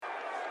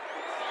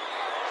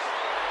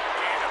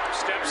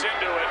Steps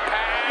into it.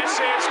 Pass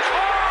is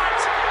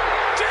caught.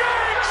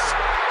 Diggs!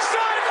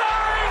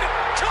 Sideline!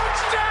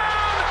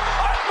 Touchdown!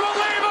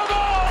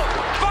 Unbelievable!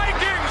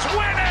 Vikings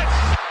win it!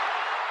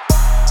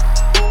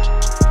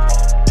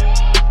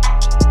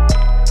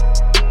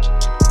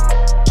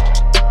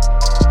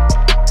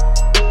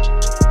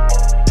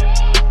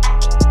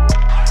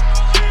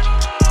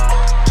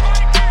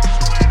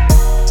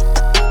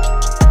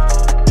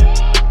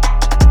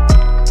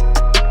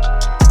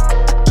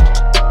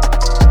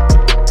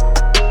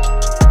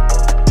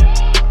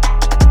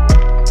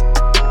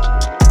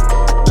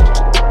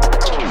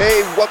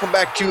 Welcome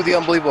back to the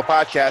Unbelievable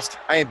Podcast.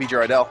 I am BJ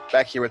Ardell,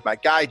 back here with my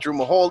guy Drew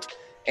Mahold,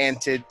 and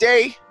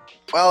today,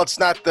 well, it's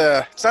not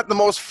the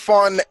most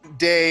fun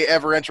day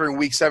ever entering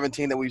Week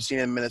 17 that we've seen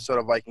in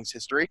Minnesota Vikings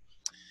history.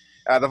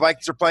 The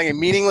Vikings are playing a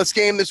meaningless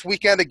game this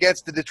weekend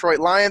against the Detroit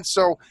Lions.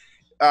 So,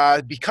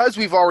 because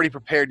we've already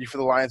prepared you for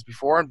the Lions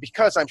before, and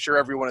because I'm sure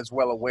everyone is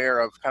well aware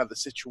of kind of the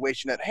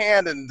situation at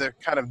hand and the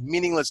kind of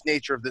meaningless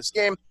nature of this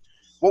game,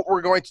 what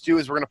we're going to do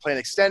is we're going to play an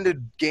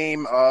extended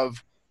game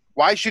of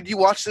why should you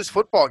watch this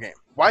football game?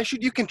 Why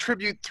should you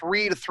contribute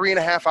 3 to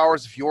 3.5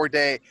 hours of your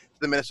day to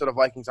the Minnesota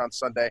Vikings on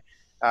Sunday?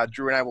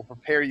 Drew and I will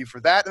prepare you for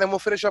that, and then we'll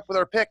finish up with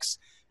our picks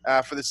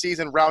for the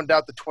season, round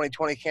out the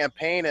 2020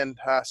 campaign, and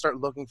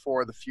start looking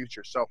for the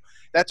future. So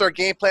that's our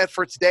game plan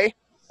for today.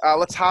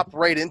 Let's hop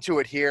right into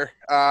it here.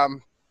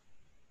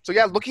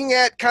 Looking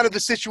at kind of the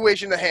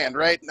situation at hand,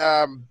 right?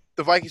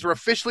 The Vikings were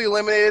officially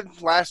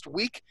eliminated last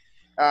week.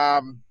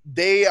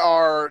 They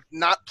are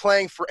not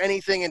playing for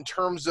anything in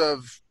terms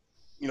of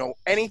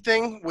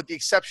anything with the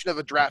exception of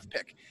a draft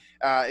pick.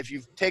 If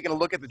you've taken a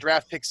look at the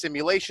draft pick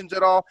simulations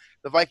at all,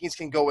 the Vikings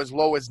can go as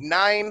low as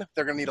 9.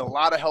 They're going to need a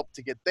lot of help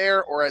to get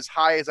there, or as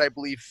high as, I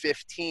believe,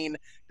 15,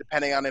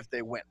 depending on if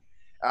they win.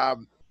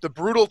 The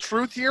brutal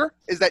truth here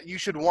is that you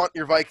should want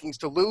your Vikings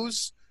to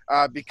lose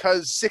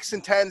because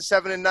 6-10,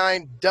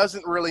 7-9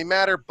 doesn't really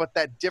matter, but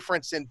that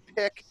difference in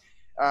pick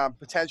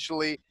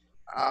potentially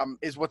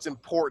is what's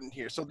important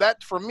here. So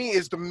that, for me,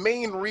 is the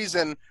main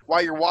reason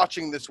why you're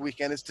watching this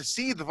weekend, is to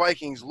see the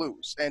Vikings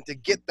lose and to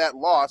get that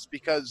loss,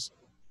 because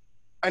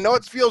I know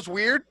it feels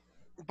weird,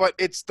 but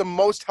it's the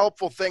most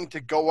helpful thing to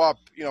go up.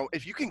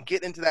 If you can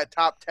get into that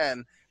top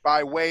 10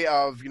 by way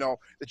of,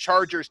 the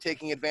Chargers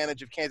taking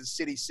advantage of Kansas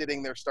City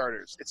sitting their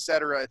starters, et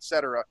cetera, et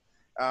cetera.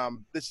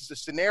 This is a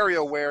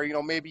scenario where,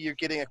 maybe you're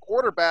getting a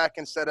quarterback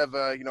instead of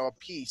a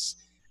piece.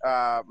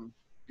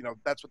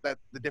 That's what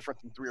the difference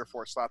in 3 or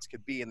 4 slots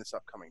could be in this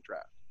upcoming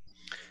draft.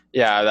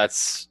 Yeah,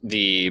 that's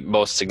the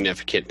most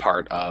significant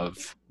part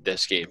of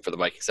this game for the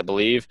Vikings. I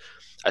believe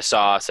I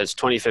saw since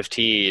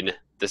 2015,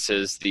 this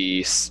is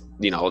the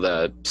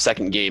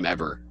second game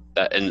ever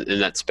that in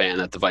that span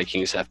that the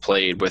Vikings have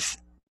played with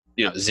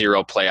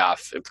 0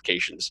 playoff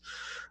implications,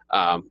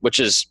 which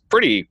is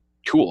pretty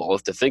cool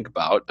to think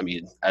about. I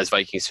mean, as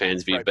Vikings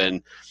fans, we've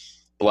been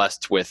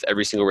blessed with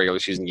every single regular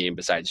season game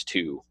besides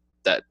 2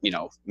 that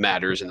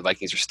matters, and the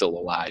Vikings are still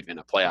alive in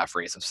a playoff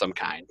race of some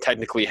kind.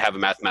 Technically have a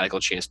mathematical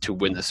chance to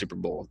win the Super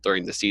Bowl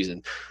during the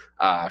season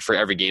for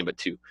every game but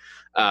 2.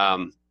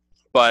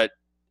 But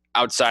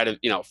outside of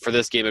for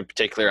this game in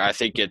particular, I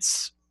think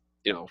it's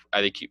I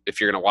think if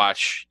you're going to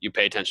watch, you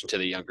pay attention to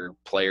the younger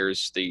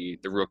players, the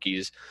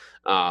rookies.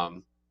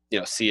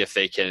 See if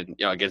they can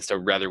against a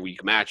rather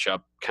weak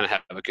matchup kind of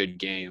have a good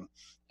game,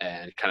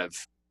 and kind of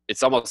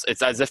it's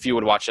as if you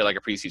would watch it like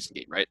a preseason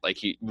game, right? Like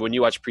when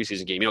you watch a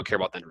preseason game, you don't care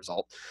about the end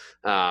result.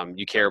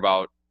 You care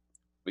about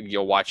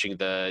watching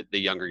the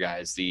younger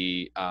guys,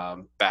 the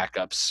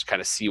backups, kind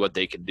of see what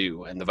they can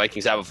do. And the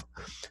Vikings have,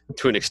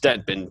 to an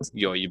extent, been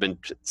you've been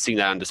seeing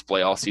that on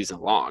display all season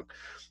long,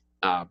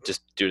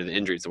 just due to the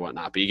injuries and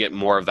whatnot. But you get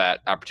more of that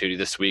opportunity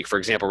this week. For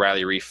example,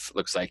 Riley Reiff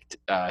looks like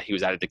he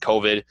was added to the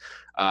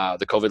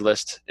COVID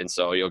list, and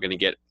so you're going to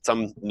get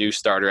some new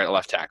starter at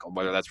left tackle,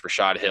 whether that's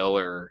Rashad Hill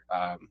or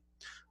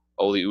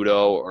Oli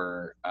Udoh,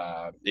 or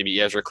maybe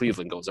Ezra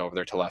Cleveland goes over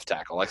there to left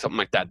tackle, like something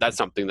like that. That's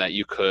something that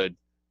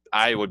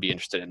I would be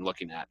interested in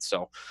looking at.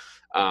 So,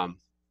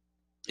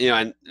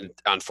 and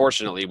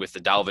unfortunately with the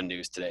Dalvin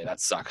news today, that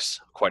sucks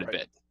quite a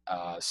bit.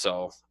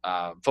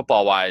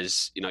 Football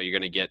wise, you're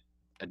going to get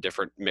a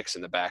different mix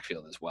in the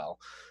backfield as well.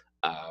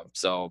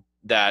 There's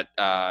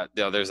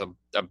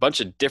a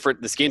bunch of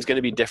different, this game's going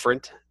to be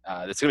different.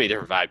 It's going to be a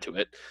different vibe to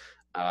it.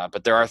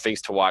 But there are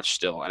things to watch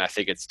still. And I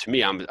think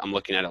I'm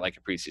looking at it like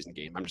a preseason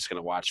game. I'm just going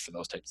to watch for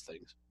those types of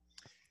things.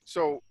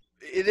 So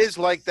it is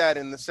like that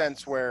in the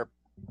sense where,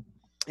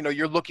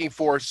 you're looking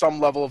for some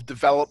level of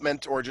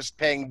development or just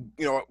paying,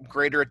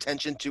 greater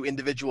attention to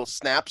individual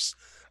snaps.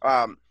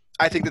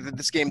 I think that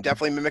this game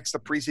definitely mimics the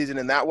preseason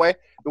in that way.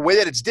 The way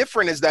that it's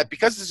different is that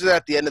because this is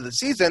at the end of the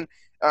season,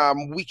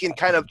 we can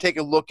kind of take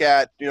a look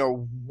at,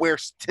 where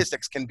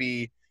statistics can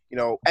be,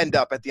 end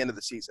up at the end of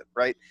the season,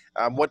 right?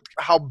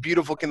 How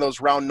beautiful can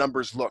those round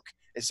numbers look,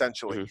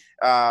 essentially?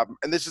 Mm-hmm.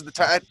 And this is the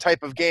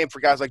type of game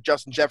for guys like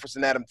Justin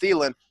Jefferson, Adam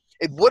Thielen.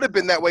 It would have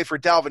been that way for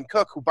Dalvin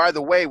Cook, who, by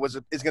the way,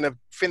 is going to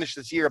finish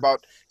this year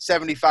about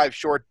 75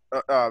 short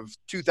of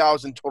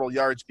 2,000 total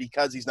yards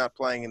because he's not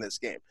playing in this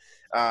game.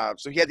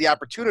 So he had the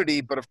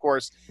opportunity, but of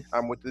course,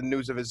 with the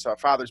news of his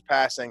father's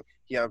passing,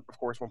 he, of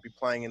course, won't be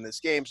playing in this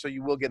game. So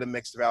you will get a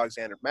mix of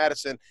Alexander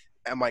Mattison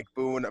and Mike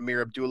Boone,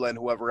 Amir Abdullah, and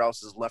whoever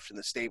else is left in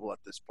the stable at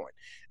this point.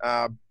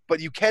 But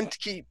you can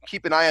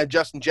keep an eye on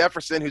Justin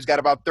Jefferson, who's got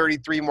about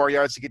 33 more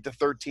yards to get to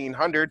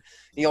 1,300.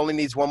 He only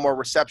needs one more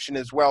reception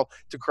as well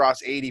to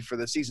cross 80 for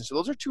the season. So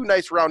those are two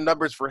nice round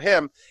numbers for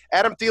him.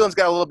 Adam Thielen's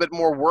got a little bit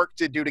more work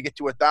to do to get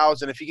to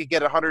 1,000. If he could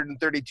get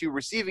 132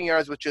 receiving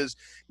yards, which is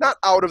not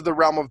out of the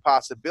realm of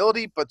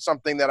possibility, but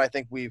something that I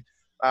think we've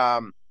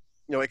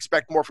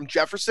expect more from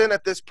Jefferson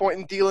at this point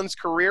in Thielen's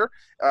career.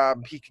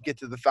 He could get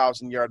to the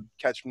 1,000-yard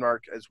catch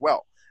mark as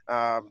well.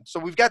 So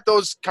we've got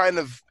those kind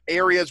of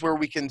areas where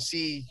we can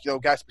see,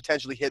 guys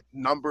potentially hit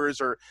numbers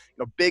or,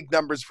 big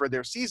numbers for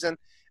their season.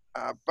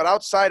 But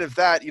outside of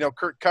that,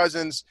 Kirk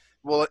Cousins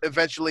will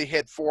eventually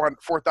hit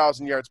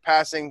 4,000 yards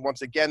passing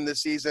once again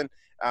this season.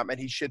 And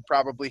he should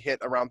probably hit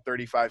around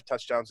 35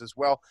 touchdowns as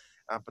well.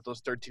 But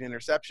those 13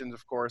 interceptions,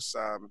 of course,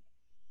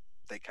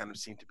 they kind of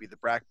seem to be the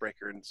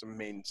backbreaker in some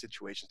main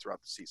situations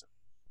throughout the season.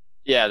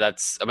 Yeah,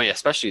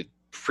 especially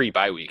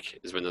pre-bye week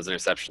is when those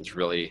interceptions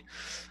really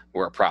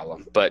were a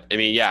problem. But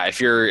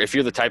if you're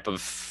the type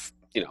of,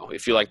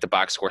 if you like the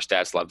box score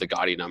stats, love the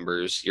gaudy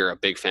numbers, you're a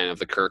big fan of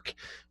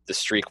the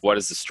streak. What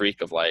is the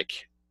streak of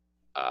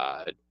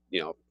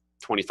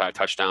 25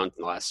 touchdowns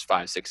in the last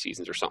 5-6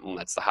 seasons or something?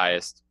 That's the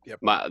highest,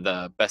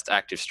 the best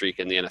active streak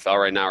in the NFL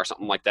right now or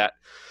something like that.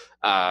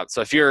 So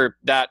if you're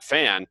that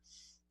fan,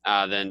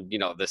 then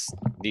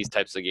these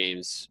types of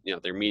games,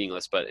 they're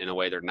meaningless, but in a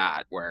way they're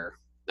not. Where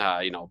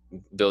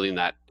building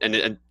that,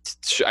 and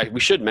we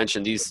should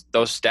mention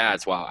those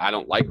stats. While I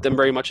don't like them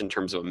very much in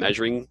terms of a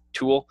measuring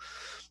tool,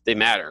 they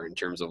matter in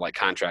terms of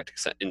contract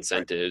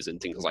incentives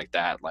and things like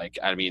that.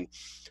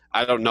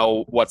 I don't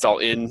know what's all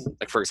in.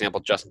 For example,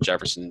 Justin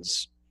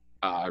Jefferson's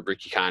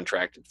rookie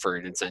contract for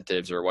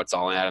incentives, or what's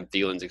all in Adam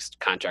Thielen's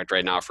contract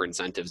right now for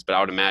incentives. But I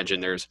would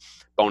imagine there's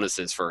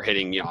bonuses for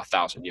hitting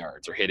 1,000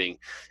 yards or hitting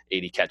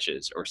 80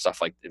 catches or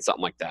something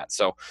like that.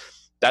 So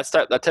that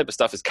type of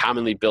stuff is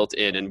commonly built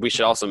in. And we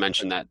should also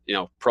mention that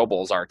Pro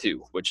Bowls are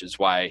too, which is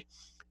why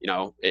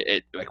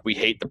we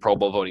hate the Pro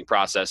Bowl voting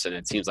process, and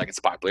it seems like it's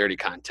a popularity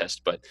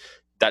contest, but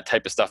that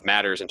type of stuff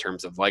matters in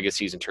terms of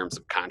legacies, in terms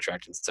of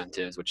contract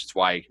incentives, which is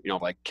why,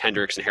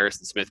 Kendricks and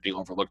Harrison Smith being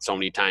overlooked so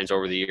many times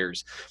over the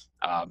years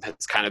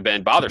has kind of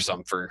been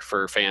bothersome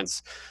for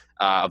fans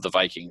of the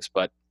Vikings.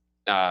 But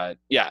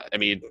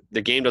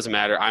the game doesn't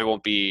matter. I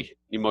won't be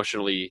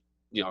emotionally,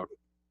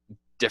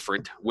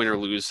 different, win or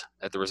lose,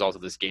 at the result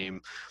of this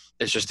game.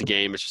 It's just a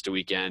game. It's just a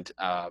weekend.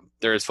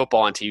 There is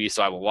football on TV,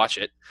 so I will watch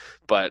it.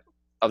 But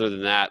other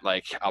than that,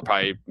 I'll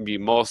probably be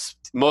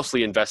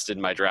mostly invested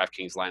in my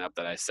DraftKings lineup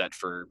that I set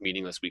for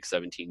meaningless Week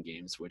 17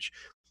 games, which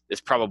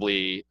is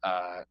probably,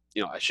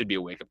 it should be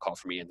a wake-up call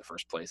for me in the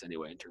first place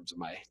anyway, in terms of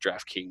my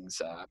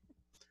DraftKings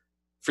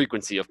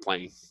frequency of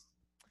playing.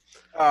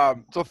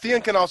 So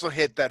Thielen can also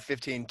hit that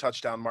 15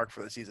 touchdown mark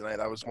for the season.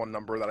 That was one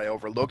number that I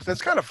overlooked. And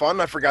it's kind of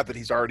fun. I forgot that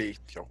he's already,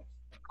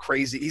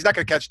 crazy. He's not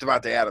going to catch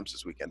Devontae Adams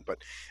this weekend, but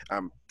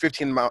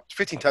 15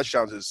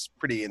 touchdowns is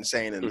pretty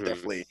insane and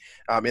definitely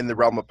in the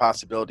realm of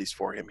possibilities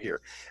for him here.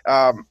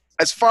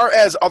 As far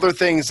as other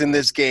things in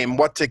this game,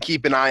 what to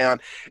keep an eye on,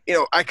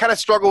 I kind of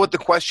struggle with the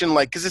question,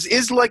 because this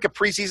is like a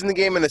preseason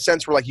game in a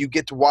sense where you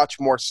get to watch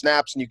more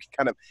snaps and you can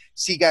kind of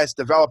see guys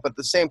develop. At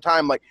the same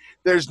time,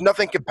 there's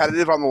nothing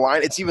competitive on the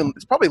line. It's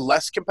probably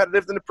less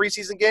competitive than a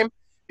preseason game,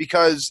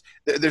 because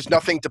there's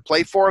nothing to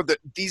play for.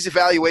 These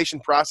evaluation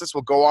process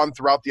will go on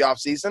throughout the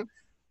offseason.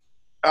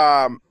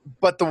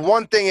 But the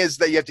one thing is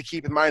that you have to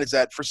keep in mind is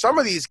that for some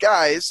of these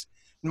guys,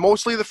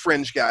 mostly the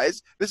fringe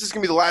guys, this is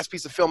going to be the last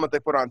piece of film that they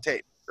put on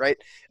tape, right?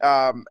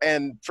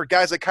 And for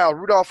guys like Kyle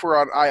Rudolph who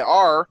are on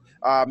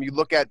IR, you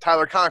look at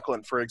Tyler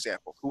Conklin, for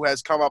example, who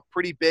has come up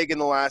pretty big in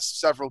the last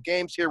several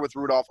games here with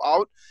Rudolph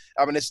out,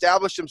 and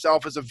established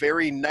himself as a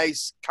very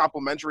nice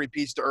complementary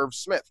piece to Irv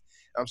Smith.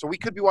 So we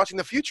could be watching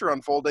the future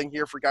unfolding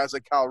here for guys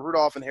like Kyle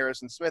Rudolph and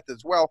Harrison Smith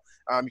as well.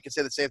 You can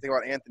say the same thing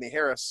about Anthony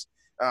Harris.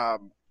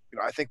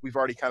 I think we've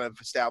already kind of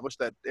established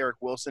that Eric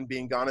Wilson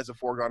being gone is a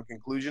foregone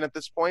conclusion at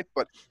this point.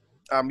 But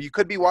you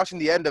could be watching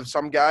the end of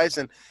some guys,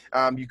 and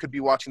you could be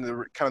watching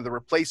the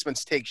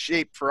replacements take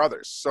shape for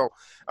others. So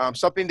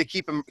something to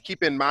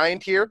keep in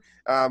mind here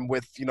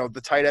with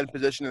the tight end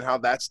position and how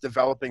that's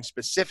developing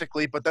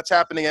specifically, but that's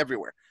happening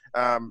everywhere.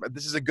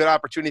 This is a good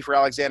opportunity for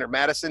Alexander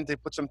Mattison to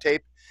put some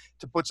tape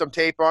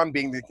on,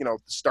 being the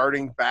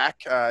starting back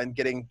and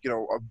getting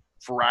a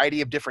variety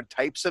of different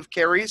types of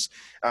carries.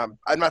 I'm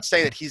not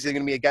saying that he's going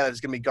to be a guy that's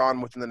going to be gone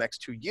within the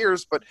next 2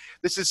 years, but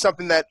this is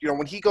something that,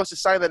 when he goes to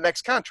sign that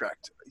next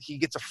contract, he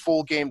gets a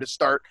full game to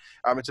start.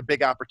 It's a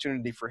big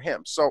opportunity for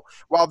him. So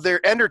while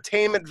their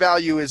entertainment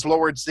value is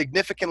lowered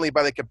significantly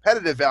by the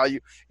competitive value,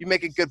 you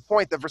make a good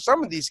point that for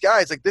some of these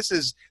guys, this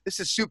is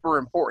super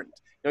important.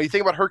 You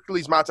think about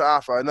Hercules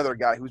Mataafa, another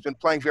guy who's been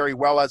playing very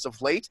well as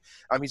of late.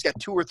 He's got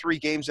 2 or 3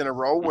 games in a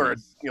row where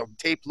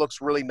tape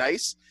looks really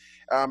nice.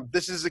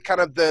 This is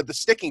kind of the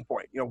sticking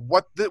point.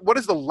 What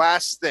is the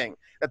last thing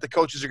that the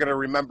coaches are going to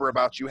remember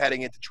about you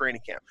heading into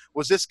training camp?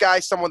 Was this guy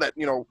someone that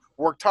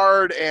worked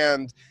hard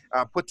and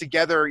put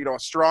together a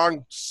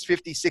strong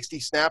 50,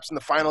 60 snaps in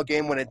the final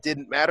game when it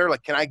didn't matter?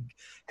 Like, can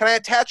I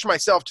attach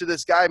myself to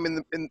this guy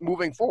in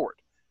moving forward?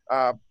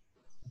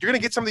 You're going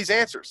to get some of these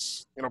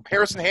answers.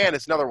 Harrison Hand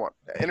is another one.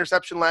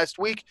 Interception last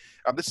week.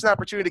 This is an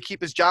opportunity to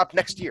keep his job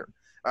next year,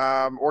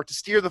 or to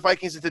steer the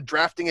Vikings into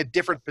drafting a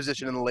different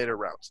position in the later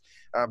rounds.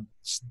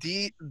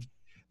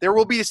 There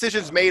will be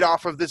decisions made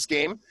off of this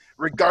game,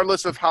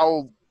 regardless of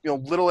how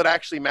little it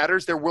actually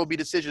matters. There will be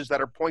decisions that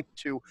are pointed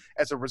to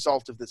as a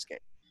result of this game.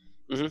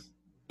 Mm-hmm.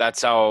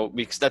 That's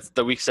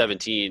the Week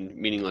 17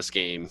 meaningless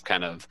game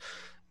kind of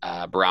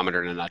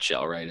barometer in a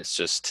nutshell, right?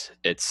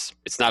 It's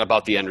not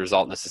about the end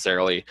result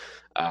necessarily.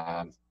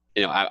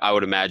 I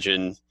would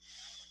imagine,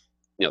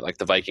 like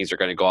the Vikings are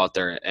going to go out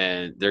there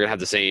and they're going to have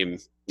the same,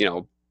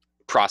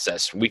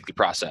 weekly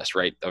process,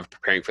 right, of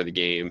preparing for the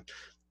game,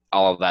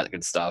 all of that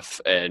good stuff.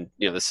 And,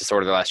 this is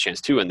sort of their last chance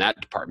too in that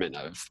department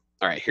of,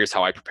 all right, here's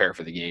how I prepare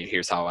for the game.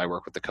 Here's how I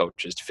work with the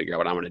coaches to figure out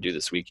what I'm going to do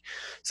this week.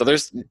 So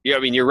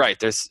you're right.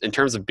 There's, in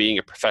terms of being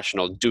a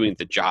professional doing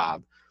the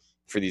job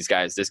for these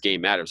guys, this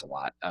game matters a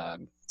lot.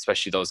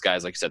 Especially those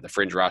guys, like I said, the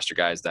fringe roster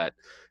guys that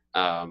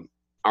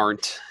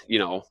aren't,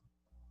 don't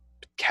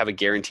have a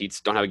guaranteed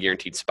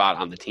spot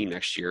on the team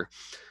next year.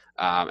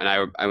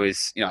 And I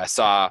was, I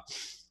saw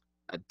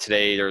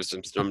today there was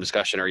some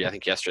discussion, or I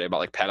think yesterday, about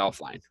like Pat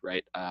Elflein,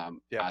 right?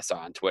 I saw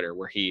on Twitter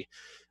where he,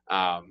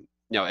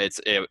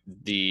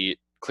 the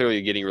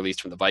clearly getting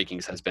released from the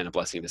Vikings has been a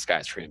blessing in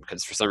disguise for him,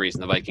 because for some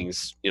reason the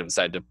Vikings,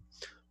 decided to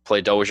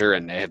play Dozier,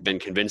 and they have been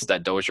convinced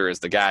that Dozier is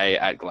the guy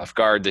at left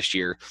guard this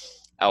year.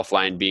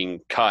 Elflein being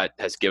cut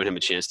has given him a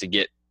chance to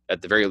get,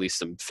 at the very least,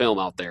 some film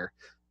out there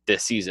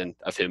this season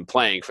of him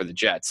playing for the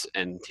Jets,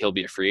 and he'll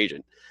be a free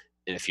agent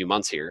in a few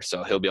months here,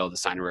 so he'll be able to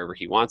sign wherever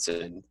he wants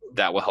it, and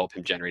that will help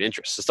him generate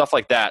interest. So stuff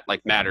like that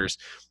matters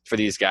for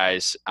these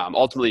guys.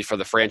 Ultimately, for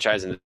the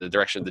franchise and the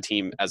direction of the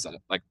team as a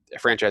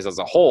franchise as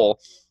a whole,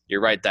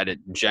 you're right that it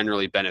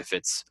generally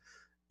benefits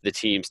the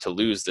teams to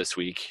lose this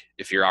week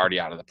if you're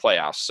already out of the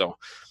playoffs. So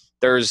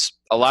there's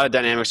a lot of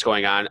dynamics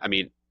going on. I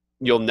mean,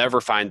 you'll never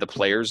find the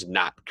players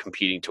not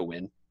competing to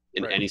win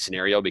in any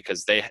scenario,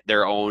 because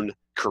their own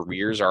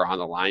careers are on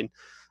the line,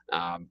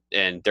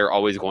 and they're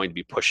always going to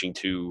be pushing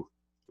to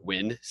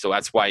win. So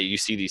that's why you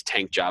see these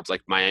tank jobs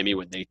like Miami,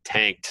 when they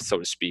tanked, so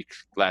to speak,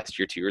 last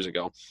year, 2 years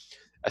ago.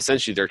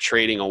 Essentially, they're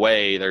trading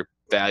away their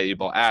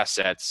valuable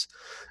assets,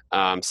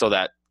 so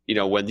that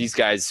when these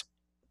guys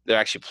that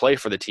actually play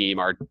for the team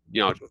are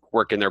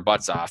working their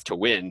butts off to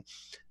win,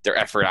 their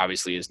effort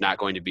obviously is not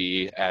going to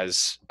be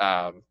as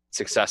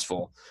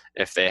successful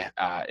if they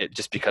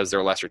just because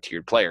they're lesser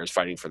tiered players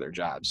fighting for their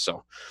jobs.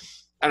 So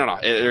I don't know.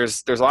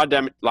 There's a lot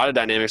of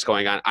dynamics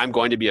going on. I'm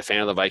going to be a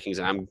fan of the Vikings,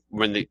 and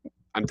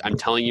I'm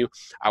telling you,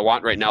 I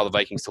want right now the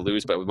Vikings to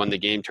lose, but when the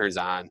game turns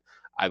on,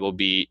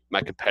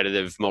 my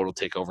competitive mode will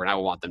take over, and I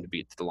will want them to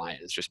beat the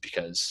Lions, just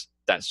because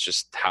that's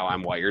just how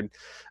I'm wired.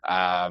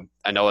 I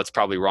know that's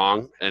probably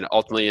wrong, and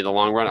ultimately in the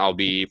long run, I'll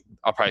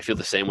probably feel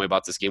the same way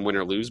about this game, win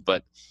or lose.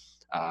 But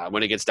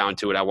when it gets down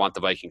to it, I want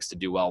the Vikings to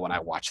do well when I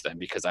watch them,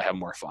 because I have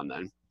more fun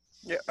then.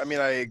 Yeah, I mean,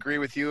 I agree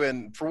with you.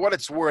 And for what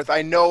it's worth,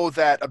 I know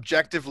that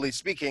objectively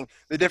speaking,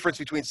 the difference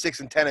between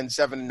 6-10 and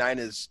 7-9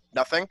 is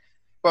nothing.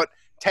 But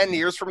 10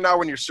 years from now,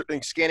 when you're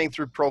scanning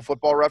through Pro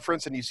Football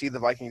Reference and you see the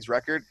Vikings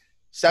record,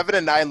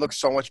 7-9 looks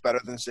so much better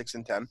than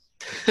 6-10.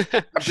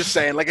 I'm just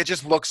saying, it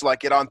just looks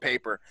like it on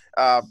paper.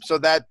 So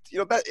that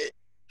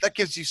that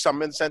gives you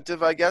some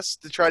incentive, I guess,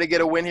 to try to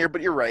get a win here.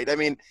 But you're right. I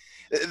mean,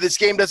 this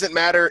game doesn't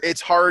matter.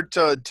 It's hard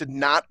to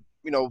not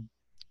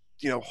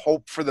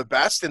hope for the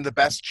best, and the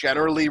best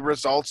generally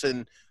results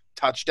in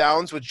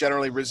touchdowns, which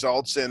generally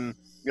results in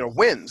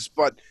wins.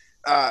 But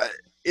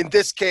in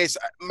this case,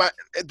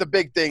 the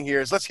big thing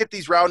here is let's hit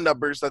these round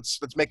numbers. Let's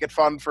make it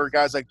fun for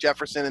guys like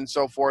Jefferson and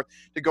so forth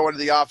to go into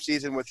the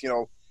offseason with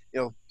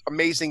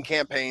amazing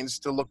campaigns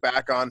to look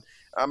back on.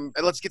 And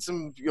let's get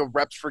some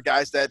reps for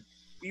guys that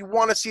you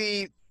want to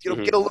see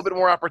get a little bit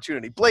more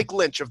opportunity. Blake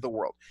Lynch of the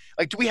world.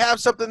 Do we have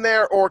something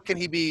there, or can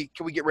we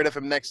get rid of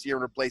him next year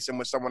and replace him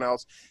with someone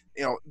else?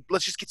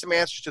 Let's just get some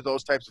answers to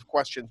those types of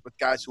questions with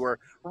guys who are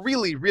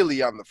really,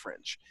 really on the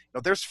fringe.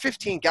 There's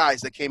 15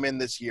 guys that came in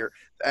this year,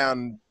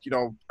 and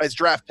as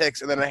draft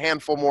picks, and then a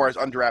handful more as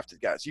undrafted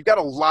guys. You've got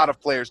a lot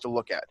of players to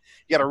look at.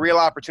 You got a real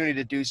opportunity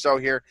to do so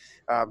here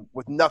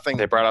with nothing.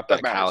 They brought up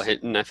that Kyle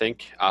Hinton, I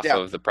think, off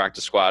of the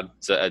practice squad.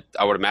 So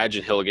I would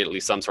imagine he'll get at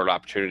least some sort of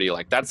opportunity.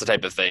 That's the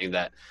type of thing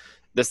that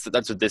that's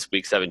what this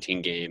Week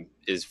 17 game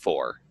is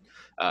for,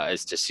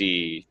 is to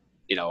see,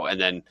 and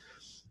then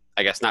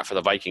I guess not for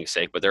the Vikings'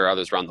 sake, but there are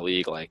others around the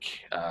league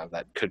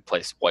that could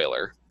play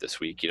spoiler this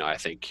week. I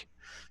think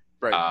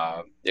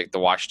the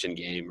Washington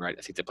game, right?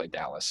 I think they played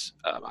Dallas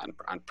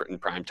in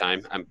prime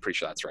time. I'm pretty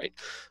sure that's right.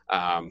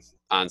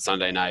 On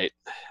Sunday night,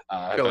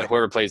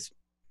 whoever plays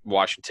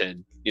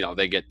Washington,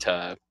 they get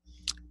to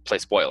play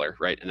spoiler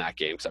right in that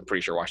game, because I'm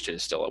pretty sure Washington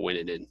is still a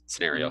win-in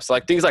scenario. So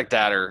like things like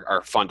that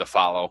are fun to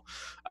follow.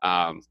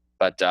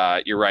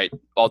 But you're right.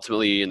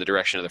 Ultimately, in the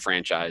direction of the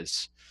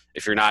franchise,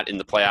 if you're not in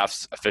the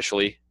playoffs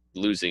officially,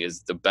 losing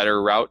is the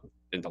better route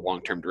in the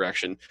long-term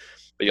direction.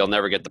 But you'll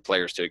never get the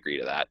players to agree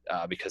to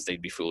that because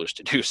they'd be foolish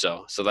to do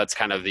so. So that's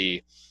kind of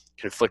the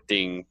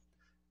conflicting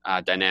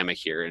dynamic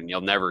here, and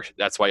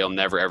that's why you'll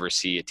never ever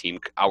see a team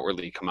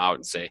outwardly come out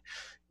and say,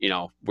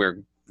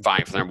 we're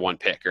vying for the number one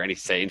pick, or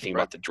say anything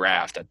about the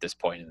draft at this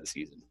point in the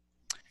season.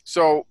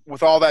 So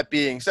with all that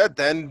being said,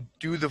 then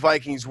do the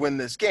Vikings win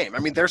this game? I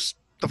mean, the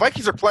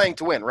Vikings are playing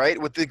to win, right?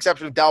 With the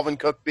exception of Dalvin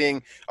Cook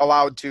being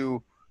allowed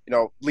to,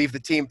 leave the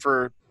team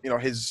for,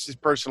 his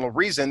personal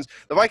reasons,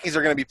 the Vikings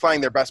are going to be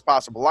playing their best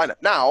possible lineup.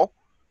 Now,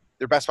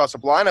 their best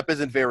possible lineup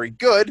isn't very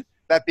good.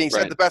 That being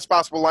said, the best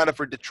possible lineup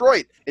for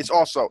Detroit is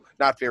also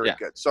not very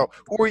good. So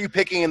who are you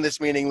picking in this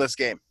meaningless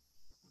game?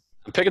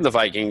 I'm picking the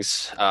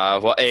Vikings.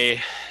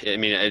 It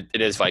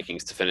is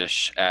Vikings to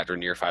finish at or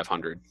near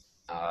 500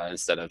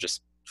 instead of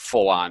just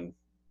full on,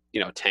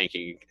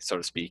 tanking, so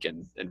to speak,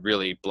 and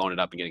really blowing it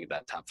up and getting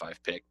that top 5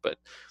 pick. But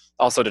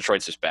also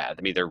Detroit's just bad.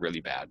 I mean, they're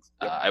really bad.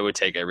 I would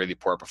take a really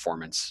poor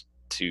performance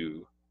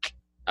to,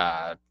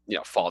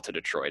 fall to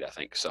Detroit, I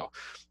think. So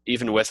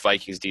even with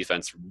Vikings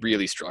defense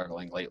really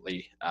struggling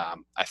lately,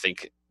 I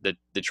think that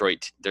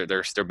Detroit,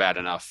 they're bad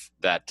enough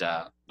that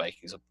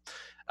Vikings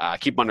will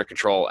keep them under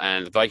control,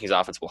 and the Vikings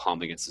offense will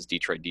hum against this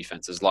Detroit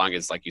defense as long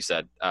as, like you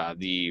said,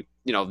 the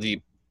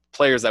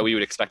players that we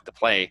would expect to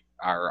play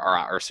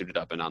are suited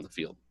up and on the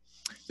field.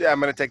 Yeah, I'm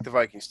going to take the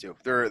Vikings too.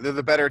 They're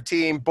the better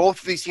team. Both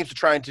of these teams are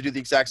trying to do the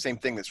exact same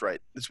thing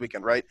this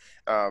weekend, right?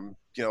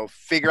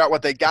 Figure out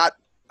what they got.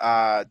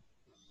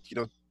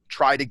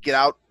 Try to get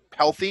out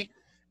healthy,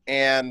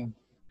 and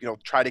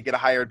try to get a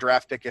higher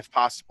draft pick if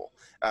possible.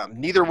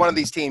 Neither one of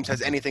these teams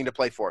has anything to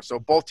play for, so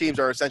both teams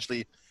are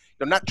essentially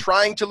not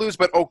trying to lose,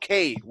 but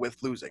okay with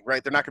losing,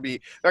 right? They're not going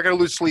to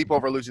lose sleep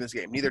over losing this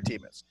game. Neither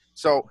team is.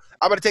 So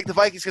I'm going to take the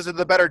Vikings because they're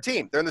the better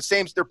team. They're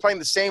playing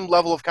the same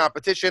level of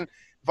competition.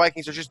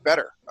 Vikings are just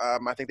better. I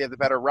think they have the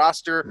better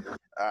roster.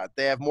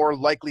 They have more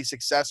likely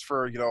success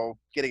for,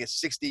 getting a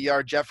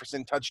 60-yard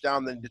Jefferson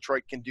touchdown than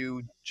Detroit can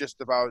do just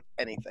about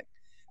anything.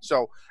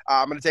 So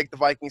I'm going to take the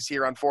Vikings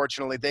here.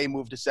 Unfortunately, they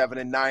moved to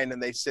 7-9,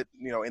 and they sit,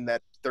 in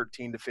that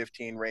 13 to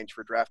 15 range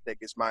for draft pick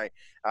is my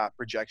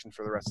projection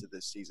for the rest of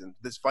this season,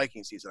 this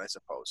Viking season, I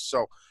suppose.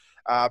 So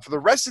for the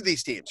rest of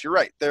these teams, you're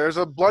right. There's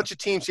a bunch of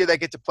teams here that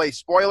get to play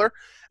spoiler.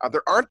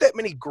 There aren't that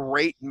many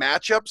great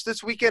matchups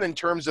this weekend in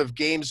terms of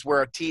games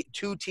where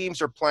two teams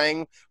are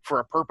playing for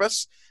a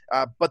purpose.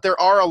 But there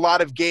are a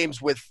lot of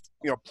games with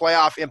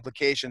playoff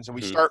implications, and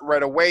we start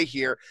right away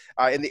here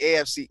in the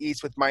AFC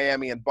East with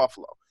Miami and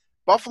Buffalo.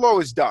 Buffalo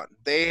is done.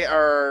 They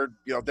are,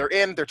 they're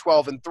in. They're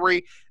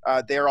 12-3.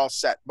 They're all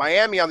set.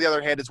 Miami, on the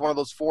other hand, is one of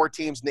those 4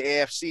 teams in the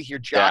AFC here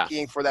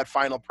jockeying for that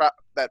final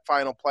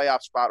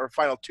playoff spot, or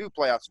final 2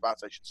 playoff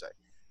spots, I should say.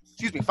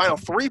 Excuse me, final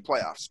 3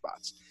 playoff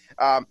spots.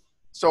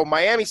 So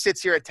Miami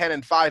sits here at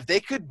 10-5. They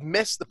could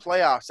miss the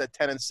playoffs at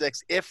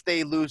 10-6 if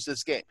they lose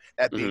this game.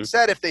 That being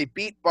said, if they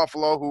beat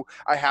Buffalo, who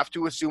I have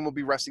to assume will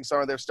be resting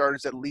some of their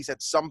starters at least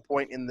at some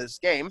point in this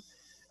game,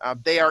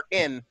 they are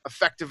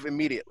effective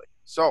immediately.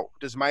 So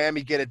does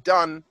Miami get it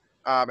done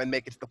and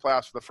make it to the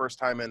playoffs for the first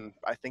time in,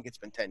 I think it's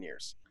been 10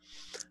 years?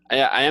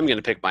 I am going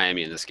to pick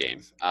Miami in this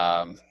game.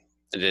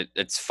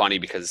 It's funny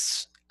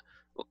because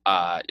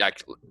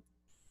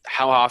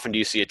how often do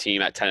you see a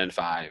team at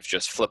 10-5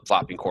 just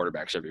flip-flopping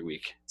quarterbacks every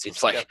week? It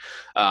seems like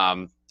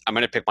I'm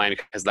going to pick Miami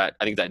because I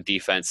think that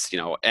defense,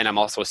 and I'm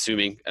also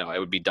assuming it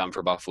would be dumb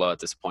for Buffalo at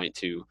this point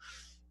to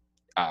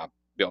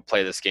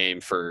play this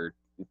game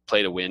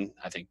play to win.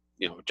 I think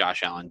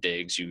Josh Allen,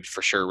 Diggs, you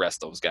for sure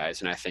rest those guys.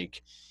 And I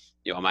think,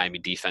 a Miami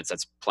defense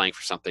that's playing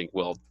for something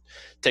will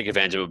take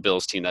advantage of a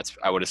Bills team that's,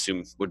 I would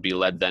assume, would be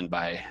led then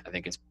by, I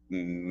think it's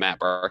Matt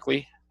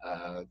Barkley,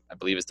 I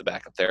believe is the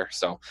backup there.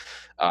 So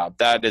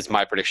that is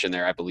my prediction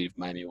there. I believe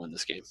Miami won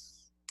this game.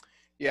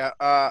 Yeah,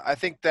 I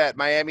think that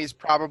Miami's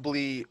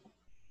probably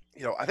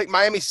I think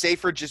Miami's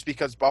safer just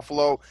because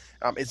Buffalo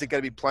isn't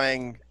going to be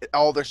playing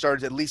all their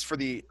starters, at least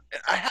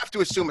I have to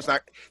assume it's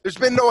not – there's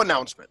been no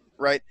announcement,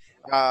 right?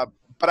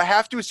 But I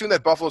have to assume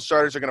that Buffalo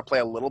starters are going to play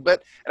a little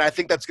bit, and I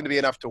think that's going to be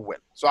enough to win.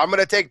 So I'm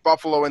going to take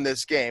Buffalo in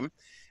this game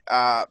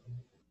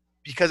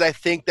because I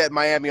think that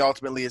Miami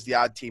ultimately is the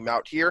odd team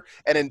out here.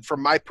 And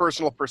from my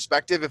personal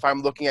perspective, if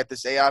I'm looking at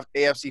this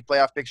AFC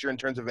playoff picture in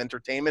terms of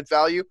entertainment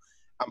value,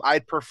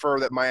 I'd prefer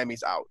that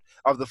Miami's out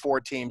of the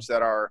 4 teams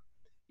that are,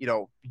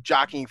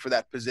 jockeying for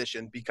that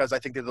position because I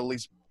think they're the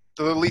least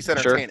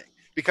entertaining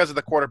because of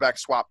the quarterback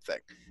swap thing.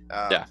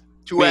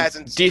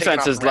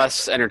 Defense is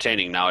less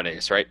entertaining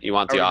nowadays, right? You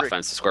want the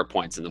offense to score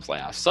points in the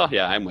playoffs. So,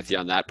 yeah, I'm with you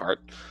on that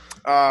part.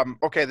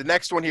 Okay, the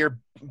next one here,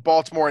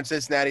 Baltimore and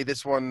Cincinnati.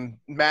 This one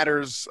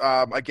matters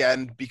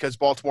again because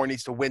Baltimore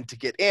needs to win to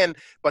get in,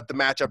 but the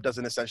matchup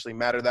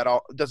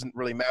doesn't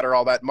really matter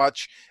all that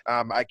much.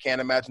 I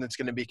can't imagine it's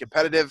going to be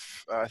competitive.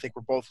 I think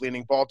we're both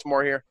leaning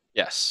Baltimore here.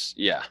 Yes.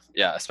 Yeah.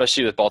 Yeah.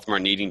 Especially with Baltimore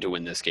needing to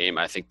win this game,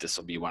 I think this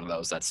will be one of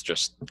those that's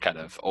just kind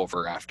of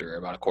over after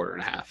about a quarter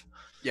and a half.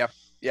 Yeah,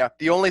 yeah.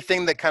 The only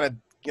thing that kind of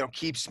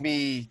keeps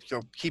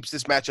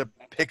this matchup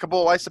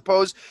pickable, I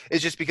suppose,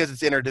 is just because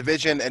it's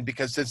interdivision and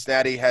because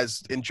Cincinnati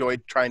has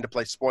enjoyed trying to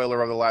play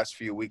spoiler over the last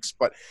few weeks.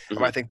 But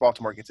I think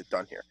Baltimore gets it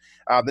done here.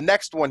 The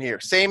next one here,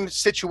 same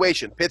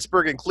situation: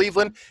 Pittsburgh and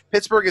Cleveland.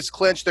 Pittsburgh is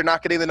clinched; they're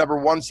not getting the number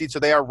 1 seed, so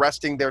they are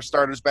resting their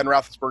starters. Ben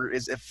Roethlisberger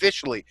is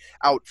officially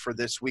out for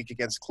this week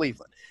against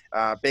Cleveland.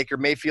 Baker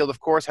Mayfield,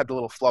 of course, had a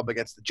little flub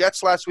against the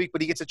Jets last week,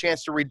 but he gets a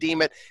chance to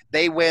redeem it.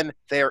 They win;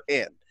 they're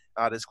in.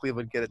 Does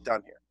Cleveland get it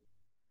done here?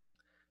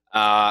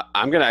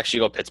 I'm going to actually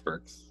go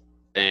Pittsburgh.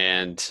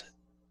 And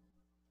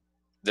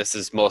this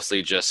is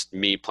mostly just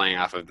me playing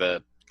off of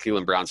the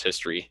Cleveland Browns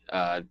history.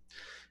 It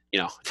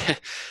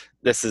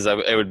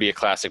would be a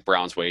classic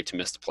Browns way to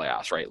miss the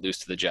playoffs, right? Lose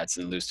to the Jets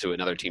and lose to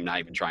another team not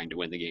even trying to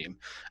win the game,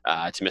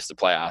 to miss the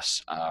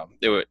playoffs.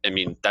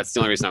 That's the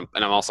only reason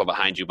I'm also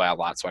behind you by a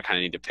lot. So I kind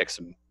of need to pick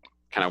some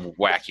kind of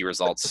wacky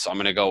results. So I'm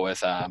going to go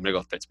with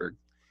Pittsburgh.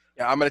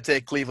 Yeah, I'm going to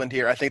take Cleveland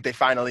here. I think they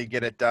finally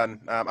get it done.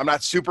 I'm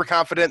not super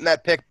confident in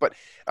that pick, but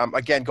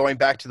again, going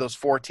back to those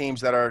 4 teams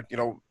that are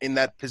in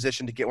that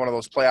position to get one of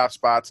those playoff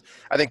spots,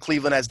 I think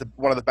Cleveland has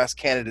one of the best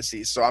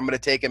candidacies. So I'm going to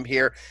take them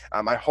here.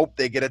 I hope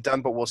they get it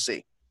done, but we'll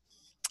see.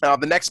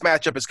 The next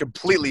matchup is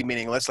completely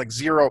meaningless, like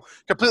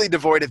completely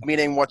devoid of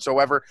meaning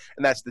whatsoever,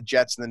 and that's the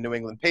Jets and the New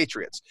England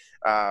Patriots.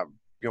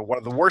 One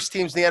of the worst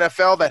teams in the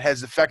NFL that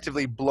has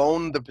effectively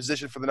blown the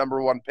position for the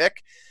number 1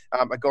 pick,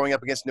 going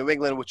up against New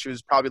England, which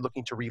is probably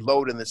looking to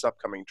reload in this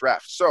upcoming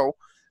draft. So,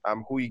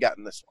 who you got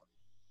in this one?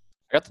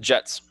 I got the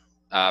Jets.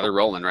 They're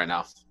rolling right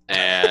now,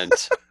 and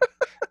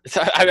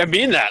I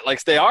mean that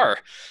like they are.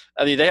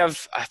 I mean, they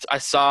have. I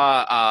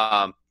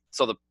saw.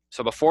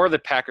 So before the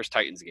Packers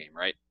Titans game,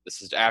 right?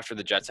 This is after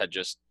the Jets had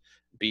just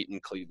beaten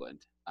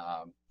Cleveland.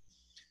 At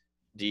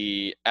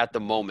the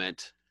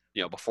moment,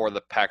 before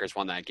the Packers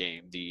won that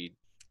game, the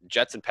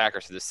Jets and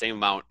Packers have the same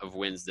amount of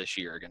wins this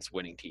year against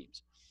winning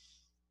teams,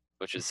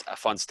 which is a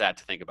fun stat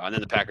to think about. And then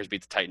the Packers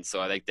beat the Titans,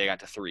 so I think they got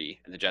to 3,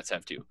 and the Jets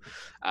have 2.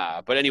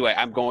 But anyway,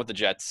 I'm going with the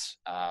Jets.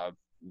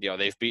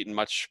 They've beaten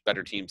much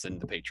better teams than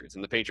the Patriots,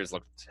 and the Patriots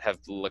have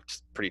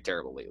looked pretty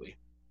terrible lately.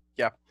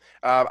 Yeah,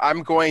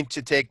 I'm going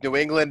to take New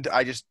England.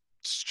 I just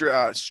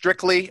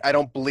strictly, I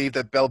don't believe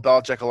that Bill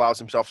Belichick allows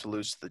himself to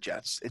lose to the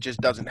Jets. It just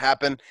doesn't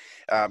happen.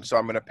 So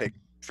I'm going to pick.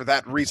 For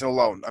that reason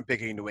alone, I'm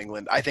picking New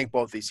England. I think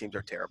both these teams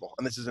are terrible,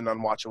 and this is an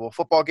unwatchable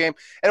football game,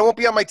 and it won't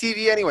be on my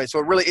TV anyway,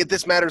 so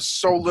this matters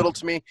so little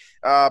to me,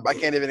 I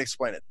can't even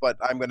explain it, but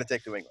I'm going to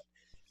take New England.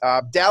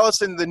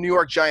 Dallas and the New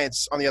York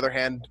Giants, on the other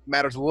hand,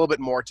 matters a little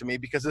bit more to me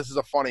because this is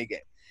a funny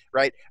game,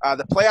 right?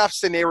 The playoff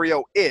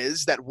scenario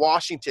is that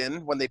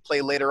Washington, when they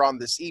play later on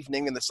this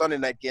evening in the Sunday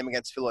night game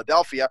against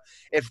Philadelphia,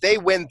 if they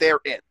win,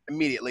 they're in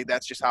immediately.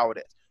 That's just how it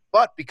is.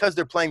 But because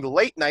they're playing the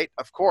late night,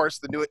 of course,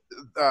 the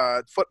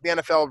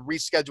NFL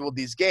rescheduled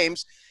these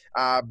games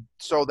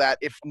so that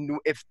if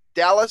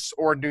Dallas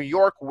or New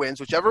York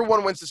wins, whichever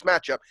one wins this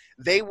matchup,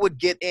 they would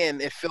get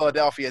in if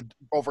Philadelphia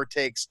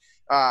overtakes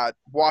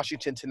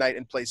Washington tonight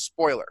and plays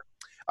spoiler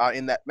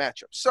in that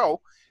matchup.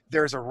 So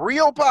there's a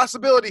real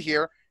possibility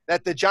here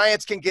that the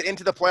Giants can get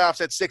into the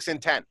playoffs at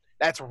 6-10.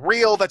 That's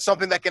real. That's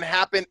something that can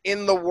happen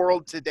in the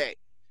world today.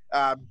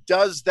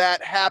 Does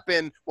that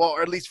happen? Well,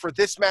 or at least for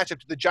this matchup,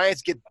 do the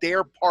Giants get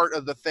their part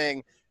of the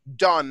thing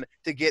done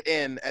to get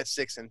in at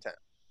 6-10?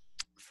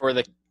 For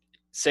the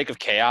sake of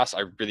chaos,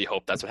 I really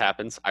hope that's what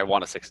happens. I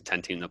want a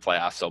 6-10 team in the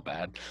playoffs so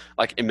bad.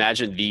 Like,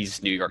 imagine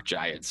these New York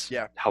Giants.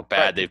 Yeah, how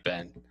bad they've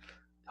been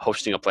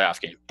hosting a playoff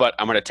game. But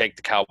I'm going to take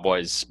the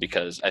Cowboys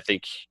because I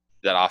think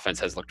that offense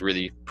has looked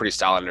really pretty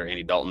solid under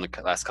Andy Dalton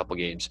the last couple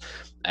games,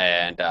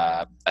 and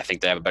I think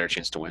they have a better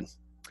chance to win.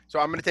 So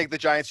I'm going to take the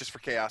Giants just for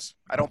chaos.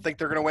 I don't think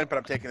they're going to win, but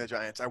I'm taking the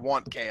Giants. I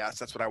want chaos.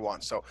 That's what I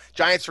want. So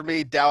Giants for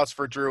me, Dallas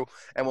for Drew,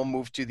 and we'll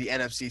move to the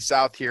NFC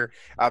South here.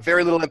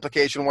 Very little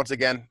implication once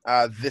again.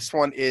 This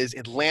one is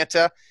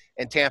Atlanta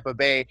and Tampa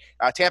Bay.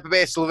 Tampa Bay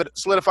has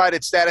solidified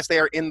its status. They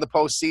are in the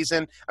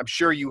postseason. I'm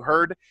sure you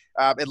heard.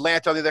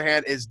 Atlanta, on the other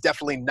hand, is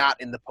definitely not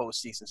in the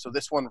postseason. So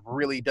this one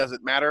really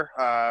doesn't matter.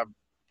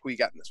 Who you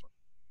got in this one?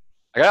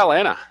 I got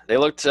Atlanta. They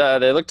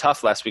looked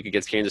tough last week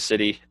against Kansas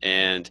City,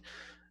 and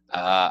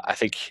I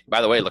think,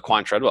 by the way,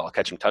 Laquan Treadwell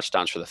catching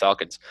touchdowns for the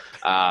Falcons.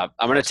 I'm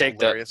going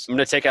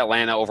to take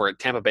Atlanta over at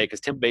Tampa Bay because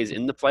Tampa Bay is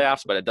in the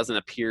playoffs, but it doesn't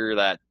appear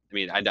that. I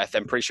mean,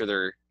 I'm pretty sure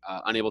they're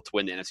unable to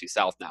win the NFC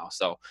South now,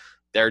 so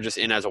they're just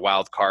in as a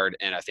wild card,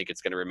 and I think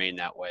it's going to remain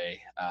that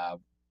way. But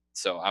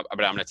I'm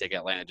going to take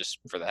Atlanta just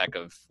for the heck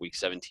of Week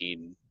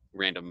 17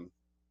 random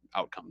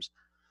outcomes.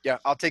 Yeah,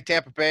 I'll take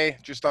Tampa Bay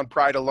just on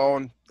pride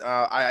alone.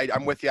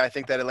 I'm with you. I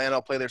think that Atlanta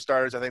will play their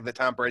starters. I think that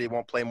Tom Brady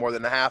won't play more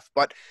than a half,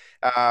 but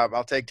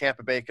I'll take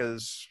Tampa Bay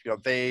because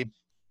they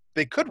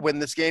could win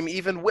this game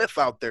even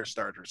without their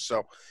starters.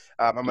 So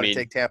I'm going to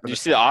take Tampa. You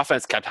see the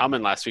offense kept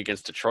humming last week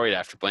against Detroit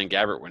after Blaine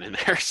Gabbert went in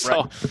there.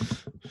 So right.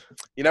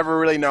 You never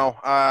really know.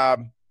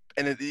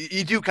 And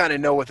you do kind of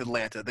know with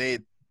Atlanta.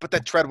 But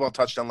that Treadwell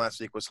touchdown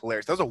last week was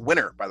hilarious. That was a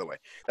winner, by the way.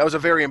 That was a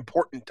very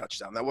important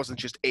touchdown. That wasn't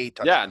just a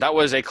touchdown. Yeah, that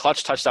was a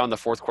clutch touchdown in the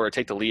fourth quarter,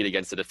 take the lead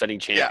against the defending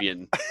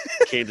champion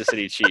Kansas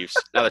City Chiefs.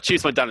 Now, the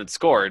Chiefs went down and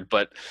scored,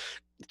 but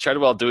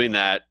Treadwell doing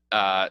that,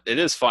 it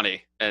is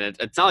funny. And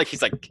it's not like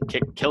he's like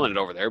killing it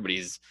over there, but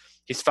he's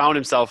found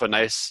himself a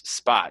nice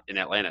spot in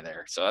Atlanta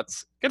there. So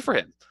that's good for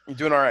him. You're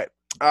doing all right.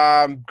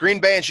 Green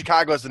Bay and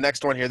Chicago is the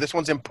next one here. This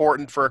one's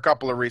important for a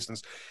couple of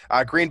reasons.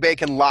 Green Bay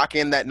can lock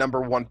in that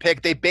number 1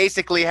 pick. They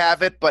basically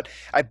have it, but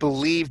I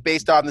believe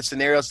based on the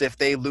scenarios, if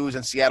they lose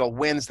and Seattle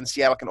wins, then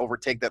Seattle can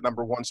overtake that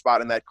number 1 spot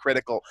in that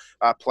critical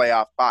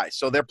playoff bye.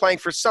 So they're playing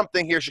for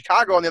something here.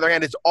 Chicago, on the other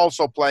hand, is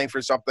also playing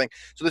for something.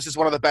 So this is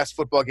one of the best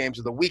football games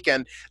of the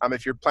weekend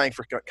if you're playing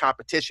for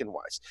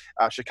competition-wise.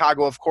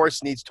 Chicago, of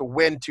course, needs to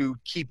win to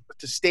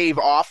stave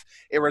off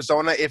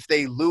Arizona. If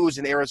they lose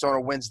and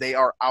Arizona wins, they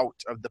are out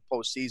of the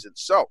postseason.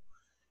 So,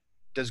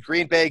 does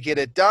Green Bay get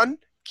it done,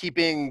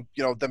 keeping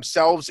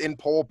themselves in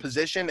pole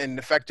position and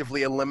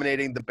effectively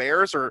eliminating the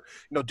Bears, or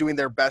doing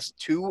their best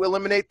to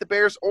eliminate the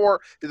Bears, or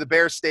do the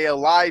Bears stay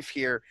alive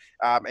here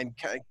and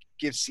kind of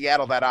give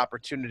Seattle that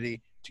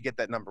opportunity to get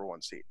that number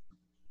 1 seed?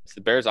 So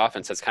the Bears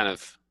offense has kind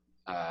of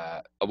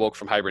awoke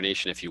from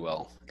hibernation, if you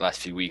will, the last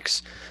few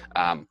weeks.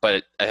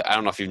 But I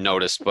don't know if you've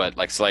noticed, but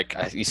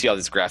you see all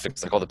these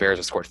graphics, like the Bears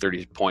have scored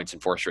 30 points in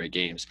 4 straight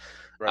games,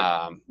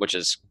 right. Which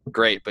is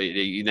great. But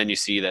then you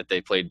see that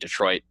they played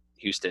Detroit,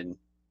 Houston,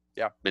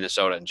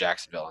 Minnesota, and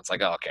Jacksonville. It's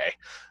like, oh, okay,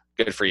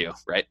 good for you,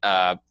 right?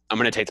 I'm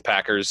going to take the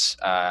Packers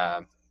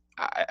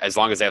as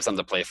long as they have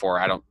something to play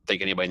for. I don't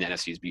think anybody in the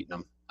NFC has beaten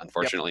them,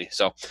 unfortunately.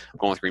 So I'm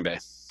going with Green Bay.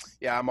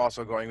 Yeah, I'm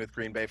also going with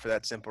Green Bay for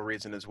that simple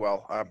reason as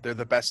well. They're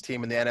the best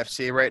team in the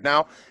NFC right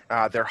now.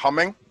 They're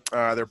humming.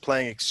 They're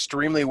playing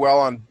extremely well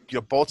on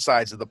both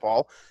sides of the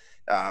ball.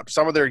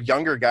 Some of their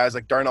younger guys,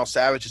 like Darnell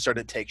Savage, has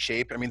started to take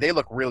shape. I mean, they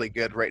look really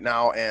good right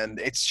now, and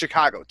it's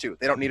Chicago too.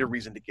 They don't need a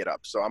reason to get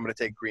up, so I'm going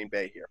to take Green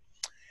Bay here.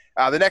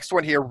 The next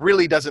one here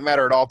really doesn't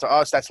matter at all to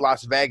us. That's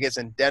Las Vegas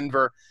and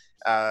Denver.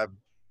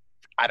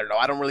 I don't know.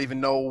 I don't really even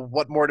know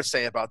what more to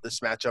say about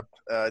this matchup.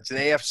 It's an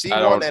AFC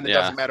one, and it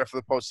doesn't matter for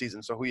the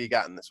postseason. So who you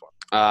got in this one?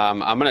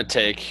 I'm going to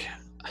take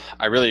 –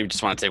 I really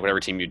just want to take whatever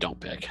team you don't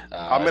pick.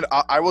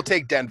 I will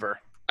take Denver.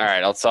 All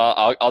right.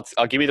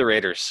 I'll give me the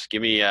Raiders.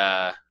 Give me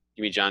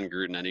John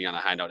Gruden ending on a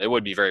high note. It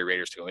would be very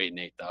Raiders to go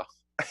 8-8, though.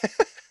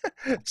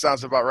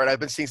 Sounds about right.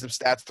 I've been seeing some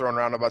stats thrown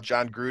around about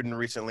John Gruden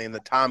recently in the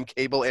Tom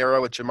Cable era,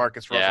 which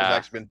Marcus Russell's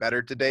actually been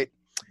better to date.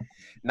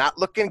 Not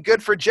looking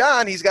good for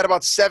John. He's got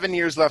about 7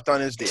 years left on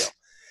his deal.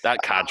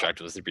 That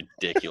contract was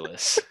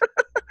ridiculous.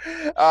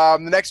 The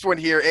next one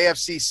here,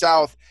 AFC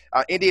South.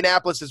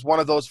 Indianapolis is one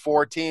of those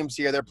 4 teams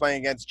here. They're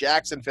playing against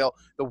Jacksonville,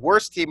 the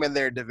worst team in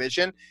their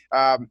division.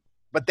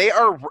 But they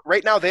are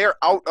right now, they are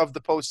out of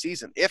the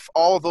postseason. If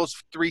all of those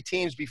 3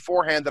 teams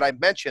beforehand that I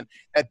mentioned,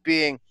 that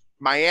being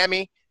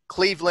Miami,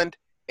 Cleveland,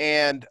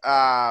 and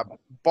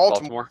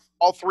Baltimore,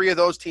 all 3 of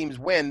those teams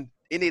win,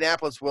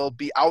 Indianapolis will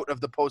be out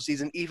of the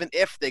postseason even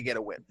if they get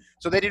a win.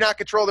 So they do not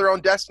control their own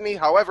destiny.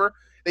 However,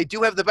 they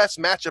do have the best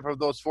matchup of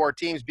those 4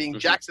 teams, being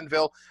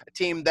Jacksonville, a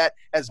team that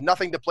has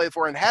nothing to play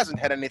for and hasn't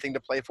had anything to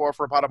play for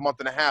about a month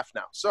and a half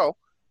now. So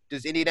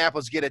does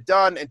Indianapolis get it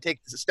done and take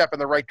a step in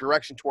the right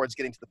direction towards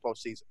getting to the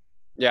postseason?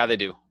 Yeah, they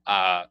do.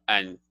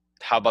 And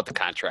how about the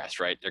contrast,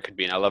 right? There could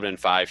be an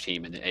 11-5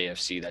 team in the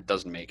AFC that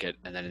doesn't make it,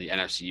 and then in the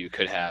NFC you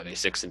could have a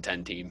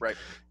 6-10 team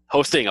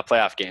hosting a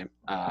playoff game.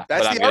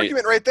 That's the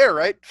argument right there,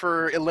 right?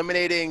 For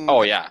eliminating.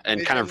 Oh yeah,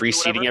 and kind of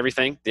reseeding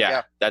everything.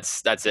 Yeah,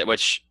 that's it.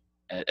 Which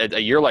a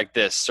year like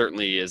this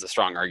certainly is a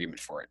strong argument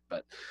for it.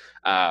 But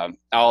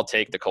I'll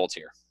take the Colts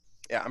here.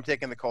 Yeah, I'm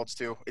taking the Colts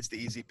too. It's the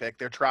easy pick.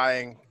 They're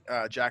trying.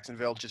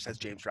 Jacksonville just has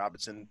James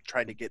Robinson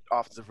trying to get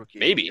offensive rookie.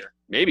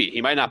 Maybe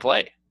he might not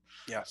play.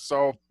 Yeah.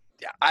 So.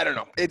 Yeah, I don't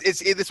know.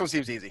 This one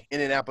seems easy.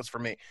 Indianapolis for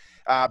me.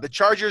 The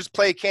Chargers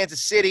play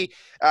Kansas City.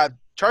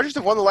 Chargers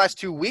have won the last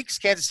 2 weeks.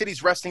 Kansas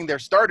City's resting their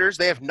starters.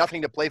 They have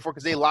nothing to play for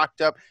because they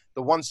locked up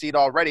the 1 seed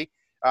already.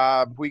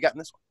 Who you got in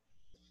this one?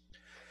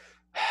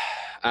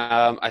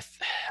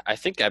 I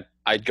think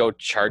I'd go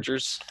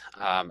Chargers.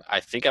 I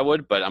think I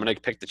would, but I'm going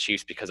to pick the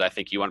Chiefs because I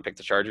think you want to pick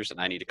the Chargers,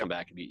 and I need to come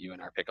back and beat you in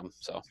our pick 'em.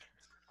 So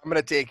I'm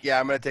going to take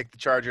the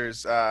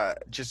Chargers.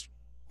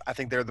 I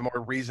think they're the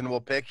more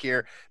reasonable pick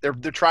here. They're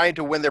trying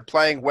to win. They're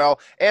playing well.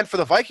 And for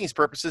the Vikings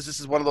purposes, this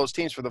is one of those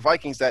teams for the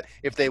Vikings that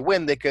if they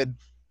win, they could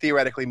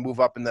theoretically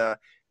move up in the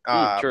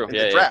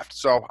draft.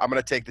 So I'm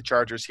going to take the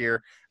Chargers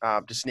here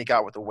to sneak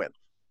out with a win.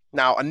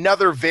 Now,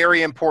 another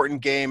very important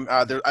game.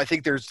 I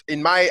think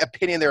in my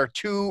opinion, there are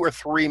 2 or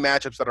 3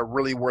 matchups that are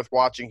really worth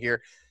watching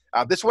here.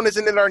 This one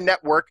isn't in our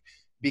network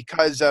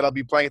because they'll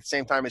be playing at the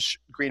same time as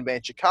Green Bay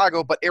and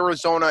Chicago, but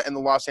Arizona and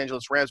the Los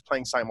Angeles Rams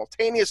playing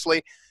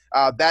simultaneously.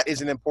 That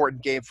is an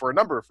important game for a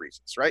number of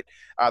reasons, right?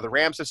 The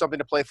Rams have something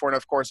to play for, and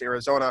of course,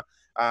 Arizona,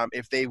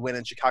 if they win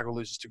and Chicago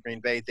loses to Green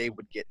Bay, they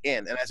would get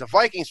in. And as a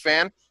Vikings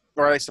fan,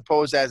 or I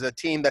suppose as a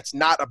team that's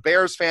not a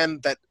Bears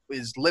fan that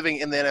is living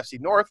in the NFC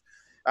North,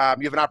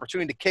 you have an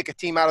opportunity to kick a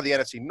team out of the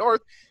NFC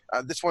North.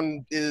 This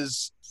one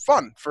is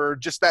fun for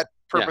just that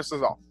purpose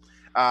as all.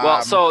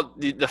 Well, so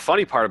the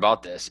funny part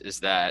about this is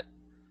that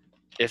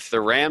if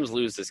the Rams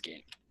lose this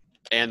game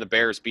and the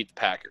Bears beat the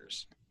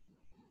Packers,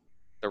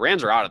 the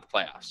Rams are out of the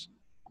playoffs.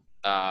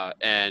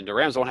 And the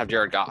Rams won't have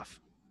Jared Goff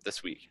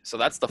this week. So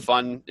that's the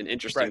fun and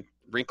interesting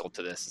wrinkle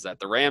to this, is that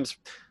the Rams,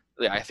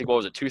 I think,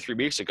 2-3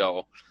 weeks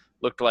ago,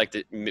 looked like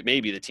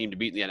maybe the team to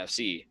beat in the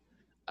NFC.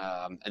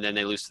 And then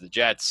they lose to the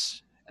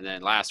Jets. And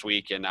then last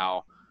week, and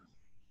now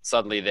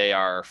suddenly they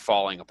are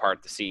falling apart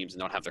at the seams and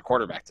don't have their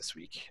quarterback this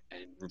week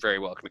and very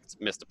well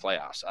miss the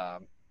playoffs.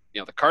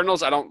 The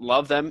Cardinals, I don't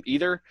love them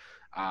either.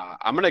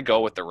 I'm going to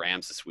go with the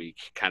Rams this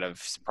week, kind of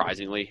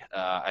surprisingly.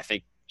 I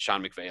think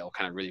Sean McVay will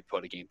kind of really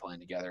put a game plan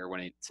together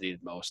when it's needed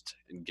most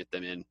and get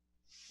them in.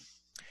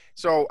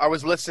 So I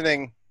was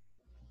listening,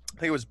 I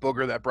think it was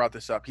Booger that brought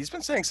this up. He's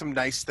been saying some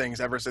nice things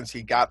ever since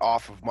he got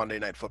off of Monday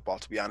Night Football,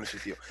 to be honest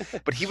with you.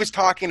 But he was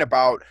talking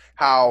about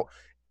how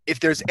if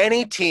there's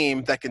any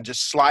team that can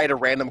just slide a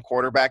random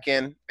quarterback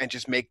in and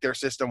just make their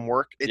system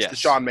work, it's the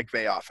Sean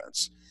McVay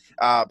offense.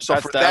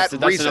 That's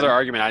another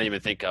argument I didn't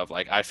even think of.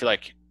 Like, I feel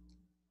like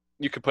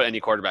you could put any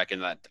quarterback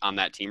on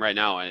that team right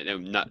now,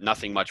 and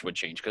nothing much would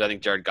change, because I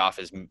think Jared Goff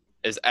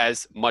is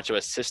as much of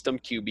a system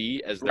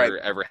QB as there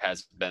ever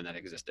has been that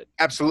existed.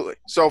 Absolutely.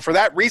 So for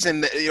that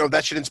reason,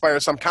 that should inspire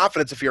some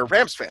confidence if you're a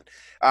Rams fan.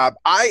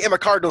 I am a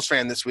Cardinals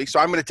fan this week, so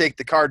I'm going to take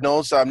the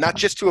Cardinals, not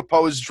just to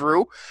oppose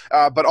Drew,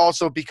 but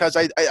also because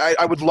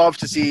I would love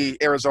to see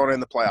Arizona in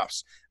the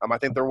playoffs. I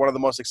think they're one of the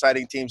most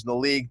exciting teams in the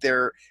league.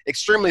 They're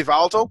extremely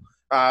volatile.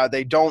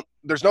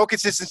 There's no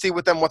consistency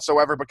with them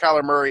whatsoever, but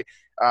Kyler Murray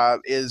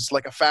is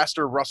like a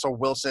faster Russell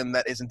Wilson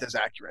that isn't as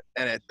accurate,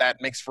 and that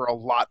makes for a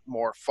lot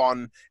more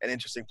fun and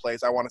interesting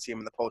plays. I want to see him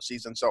in the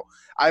postseason, so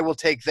I will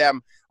take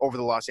them over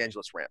the Los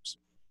Angeles Rams.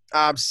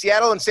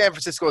 Seattle and San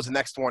Francisco is the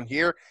next one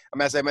here.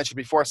 As I mentioned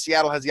before,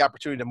 Seattle has the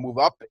opportunity to move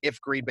up if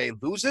Green Bay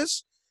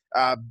loses.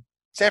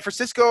 San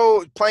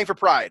Francisco playing for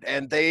pride,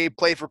 and they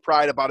play for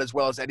pride about as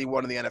well as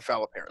anyone in the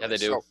NFL, apparently. Yeah, they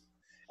do.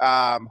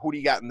 So, who do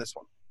you got in this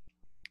one?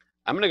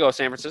 I'm going to go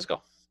San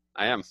Francisco.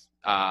 I am.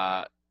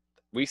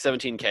 Week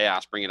 17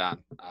 chaos, bring it on.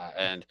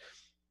 And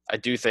I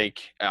do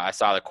think I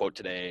saw the quote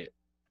today,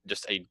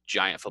 just a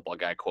giant football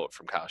guy quote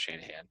from Kyle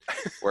Shanahan,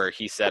 where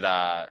he said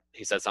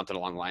something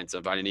along the lines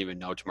of, "I didn't even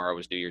know tomorrow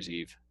was New Year's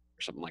Eve,"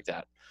 or something like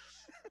that,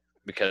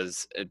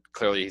 because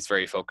clearly he's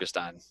very focused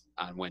on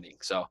winning.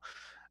 So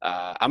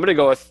I'm going to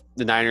go with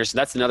the Niners.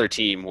 That's another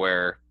team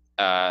where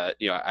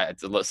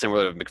it's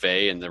similar to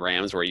McVay and the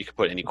Rams, where you could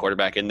put any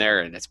quarterback in there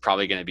and it's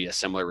probably going to be a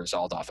similar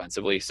result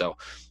offensively. So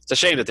it's a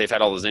shame that they've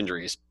had all those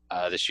injuries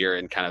this year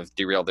and kind of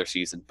derailed their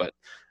season. But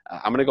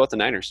I'm going to go with the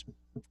Niners.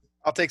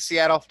 I'll take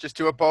Seattle just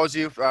to oppose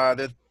you.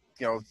 They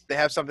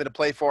have something to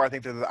play for. I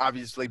think they're the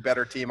obviously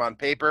better team on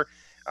paper.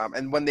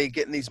 And when they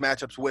get in these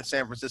matchups with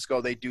San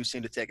Francisco, they do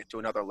seem to take it to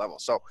another level.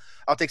 So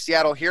I'll take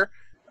Seattle here.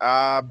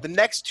 The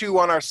next two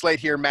on our slate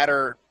here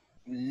matter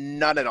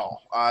none at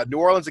all. New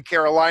Orleans at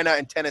Carolina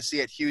and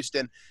Tennessee at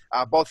Houston.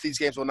 Both these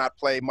games will not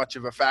play much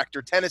of a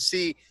factor.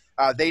 Tennessee,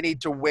 they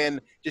need to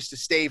win just to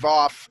stave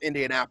off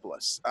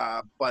Indianapolis.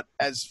 But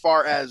as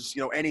far as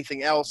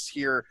anything else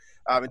here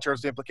in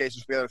terms of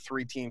implications for the other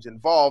three teams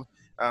involved,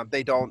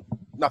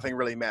 nothing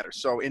really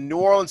matters. So in New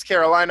Orleans,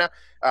 Carolina,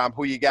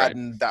 who you got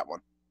in that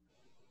one?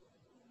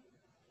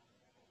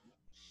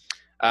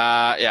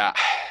 Yeah,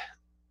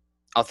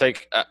 I'll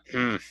take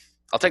the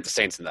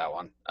Saints in that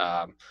one.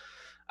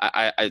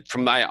 I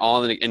from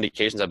all the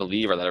indications, I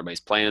believe, are that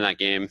everybody's playing in that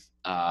game.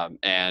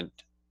 And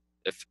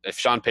if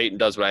Sean Payton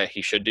does what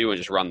he should do and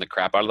just run the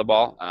crap out of the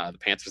ball, the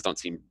Panthers don't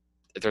seem.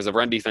 If there's a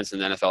run defense in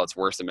the NFL, it's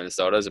worse than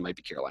Minnesota's. It might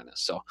be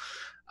Carolina's. So,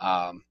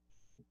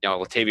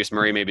 Latavius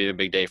Murray may be a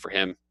big day for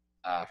him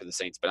for the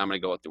Saints, but I'm going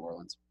to go with New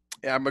Orleans.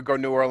 Yeah, I'm going to go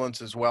New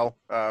Orleans as well.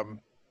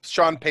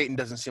 Sean Payton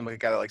doesn't seem like a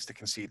guy that likes to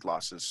concede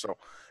losses. So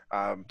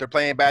they're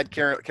playing a bad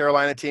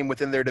Carolina team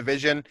within their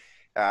division.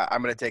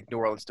 I'm going to take New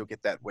Orleans to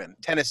get that win.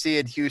 Tennessee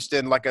and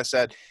Houston, like I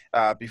said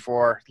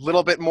before, a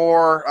little bit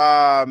more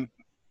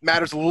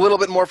matters a little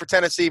bit more for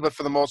Tennessee, but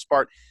for the most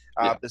part,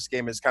 this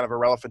game is kind of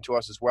irrelevant to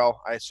us as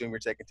well. I assume you're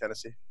taking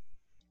Tennessee.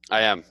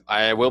 I am.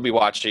 I will be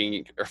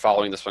watching or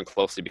following this one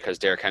closely because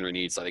Derrick Henry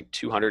needs, I think,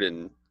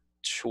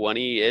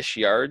 220-ish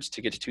yards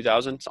to get to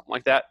 2,000, something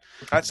like that.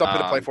 That's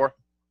something to play for.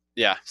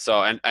 Yeah.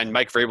 So, and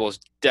Mike Vrabel is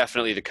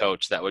definitely the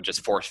coach that would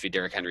just force feed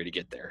Derrick Henry to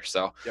get there.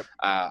 So,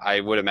 I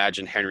would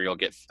imagine Henry will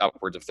get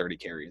upwards of 30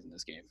 carries in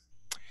this game.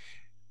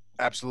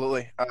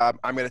 Absolutely.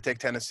 I'm going to take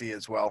Tennessee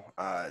as well.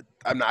 I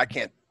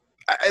can't.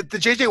 The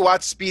J.J.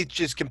 Watt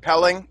speech is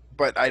compelling,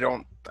 but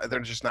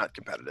they're just not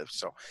competitive.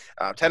 So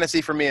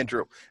Tennessee for me and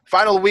Drew.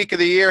 Final week of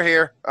the year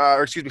here,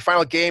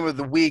 final game of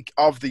the week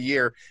of the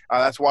year.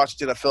 That's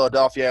Washington at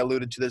Philadelphia. I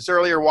alluded to this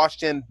earlier.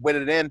 Washington win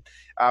it in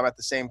at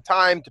the same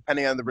time,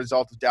 depending on the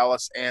result of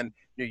Dallas and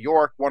New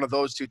York. One of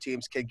those two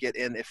teams can get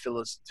in if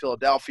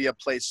Philadelphia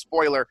plays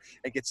spoiler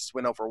and gets this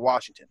win over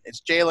Washington.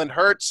 It's Jalen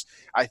Hurts.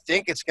 I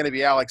think it's going to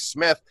be Alex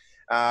Smith.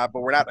 But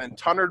we're not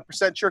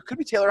 100% sure. It could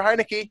be Taylor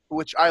Heineke,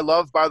 which I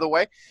love, by the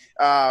way,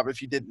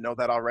 if you didn't know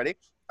that already.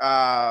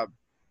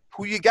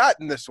 who you got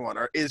in this one?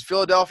 Or is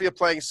Philadelphia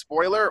playing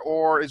spoiler,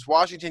 or is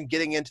Washington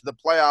getting into the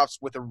playoffs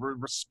with a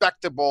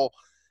respectable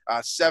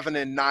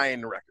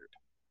 7-9 record?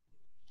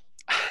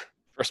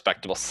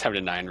 Respectable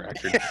 7-9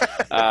 record.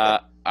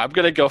 I'm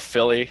gonna go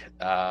Philly.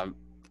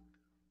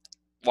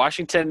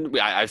 Washington,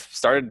 I've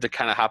started to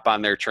kind of hop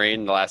on their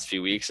train the last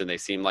few weeks, and they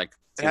seem like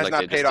they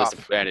just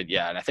disappointed.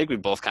 Yeah, and I think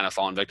we've both kind of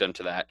fallen victim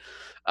to that.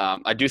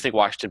 I do think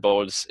Washington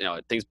bodes,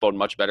 things bode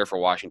much better for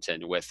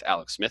Washington with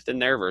Alex Smith in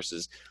there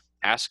versus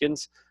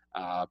Haskins.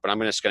 But I'm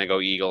just going to go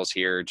Eagles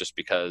here just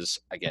because,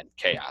 again,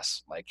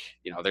 chaos.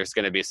 There's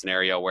going to be a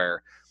scenario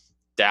where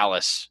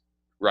Dallas,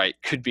 right,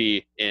 could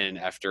be in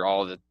after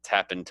all that's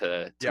happened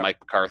to Mike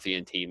McCarthy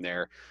and team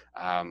there,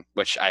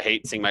 which I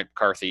hate seeing Mike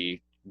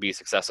McCarthy be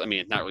successful. I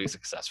mean, not really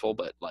successful,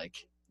 but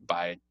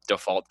by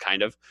default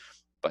kind of.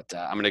 But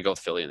I'm going to go with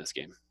Philly in this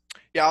game.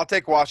 Yeah, I'll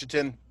take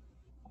Washington.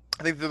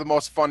 I think they're the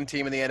most fun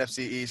team in the NFC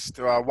East.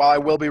 While I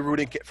will be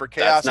rooting for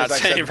chaos, that's not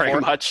saying very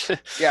much.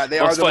 Yeah, they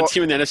are the most fun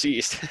team in the NFC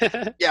East.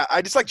 Yeah,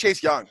 I just like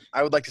Chase Young.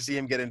 I would like to see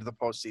him get into the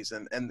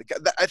postseason, and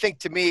I think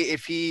to me,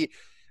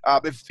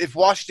 if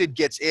Washington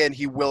gets in,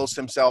 he wills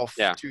himself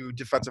to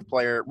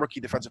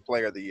rookie defensive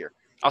player of the year.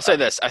 I'll say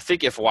this: I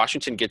think if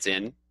Washington gets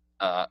in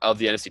of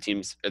the NFC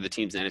teams or the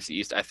teams in the NFC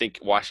East, I think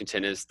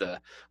Washington is the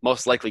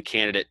most likely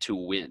candidate to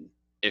win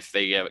if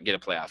they get a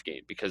playoff game,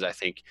 because I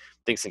think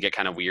things can get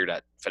kind of weird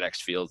at FedEx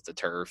Field, the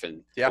turf,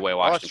 and the way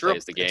Washington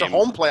plays the game. It's a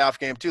home playoff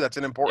game, too. That's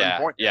an important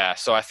point. Yeah,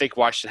 so I think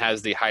Washington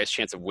has the highest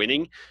chance of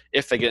winning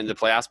if they get into the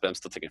playoffs, but I'm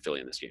still taking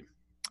Philly in this game.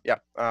 Yeah,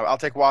 I'll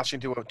take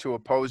Washington to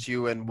oppose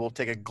you, and we'll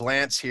take a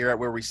glance here at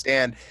where we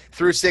stand.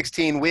 Through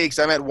 16 weeks,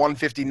 I'm at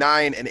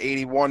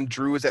 159-81.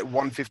 Drew is at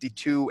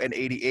 152-88.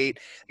 It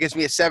gives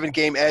me a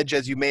 7-game edge,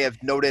 as you may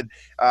have noted.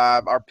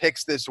 Our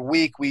picks this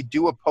week, we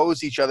do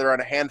oppose each other on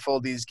a handful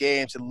of these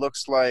games. It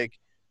looks like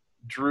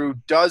Drew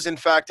does, in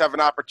fact, have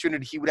an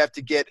opportunity. He would have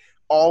to get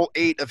all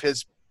 8 of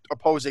his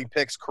opposing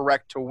picks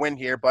correct to win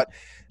here, but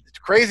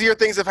crazier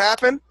things have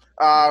happened.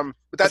 But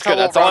that's good.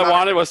 That's all I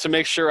wanted was to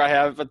make sure I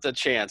have the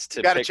chance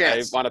to pick.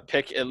 I want to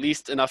pick at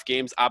least enough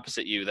games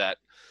opposite you that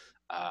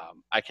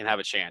I can have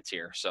a chance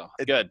here. So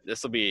good.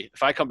 This will be,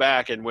 if I come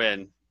back and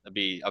win, it'll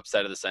be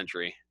upset of the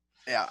century.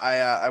 Yeah,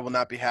 I will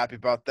not be happy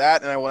about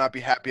that, and I will not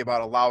be happy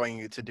about allowing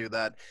you to do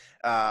that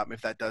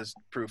if that does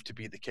prove to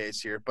be the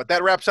case here. But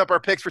that wraps up our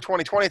picks for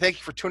 2020. Thank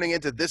you for tuning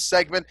into this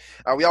segment.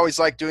 We always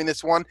like doing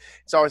this one.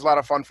 It's always a lot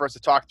of fun for us to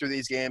talk through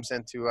these games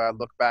and to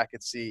look back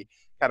and see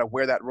kind of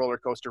where that roller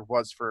coaster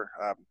was for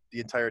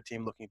the entire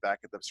team, looking back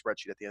at the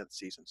spreadsheet at the end of the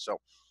season.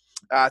 So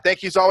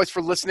thank you as always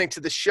for listening to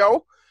the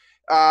show.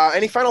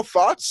 Any final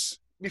thoughts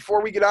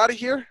before we get out of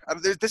here?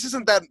 This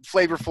isn't that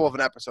flavorful of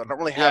an episode. I don't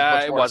really have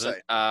much more to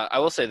say. I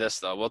will say this,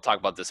 though. We'll talk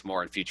about this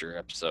more in future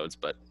episodes,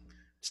 but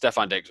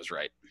Stefon Diggs was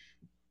right.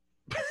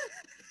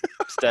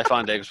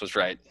 Stefon Diggs was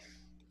right.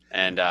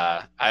 And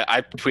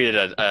I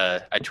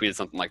tweeted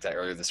something like that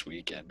earlier this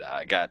week, and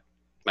I got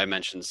my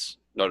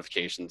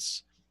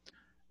notifications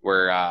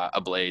were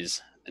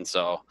ablaze. And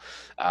so,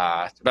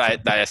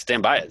 but I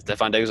stand by it.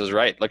 Stefon Diggs was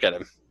right. Look at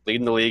him,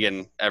 leading the league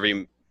in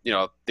every,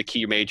 the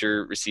key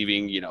major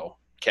receiving,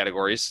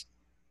 categories,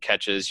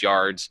 catches,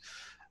 yards,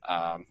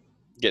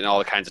 getting all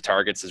the kinds of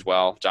targets as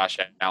well. Josh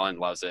Allen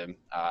loves him.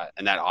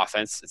 And that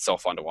offense, it's so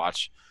fun to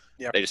watch.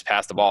 Yep. They just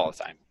pass the ball all the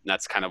time. And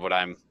that's kind of what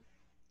I'm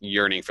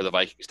yearning for the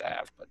Vikings to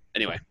have. But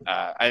anyway,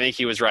 I think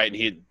he was right,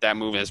 and that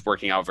move is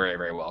working out very,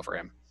 very well for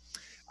him.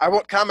 I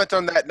won't comment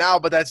on that now,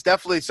 but that's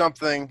definitely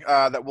something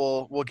that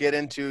we'll get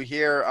into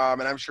here,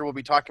 and I'm sure we'll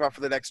be talking about for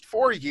the next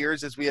 4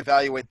 years as we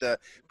evaluate the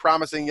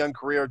promising young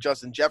career of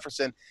Justin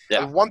Jefferson.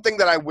 Yeah. One thing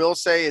that I will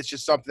say is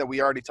just something that we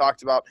already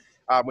talked about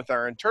with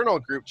our internal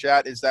group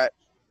chat is that,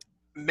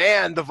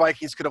 man, the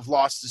Vikings could have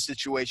lost the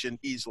situation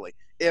easily.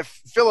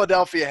 If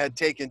Philadelphia had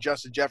taken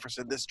Justin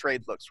Jefferson, this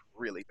trade looks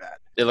really bad.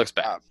 It looks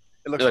bad.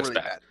 It looks really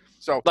bad.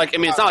 So,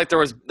 it's not like there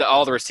was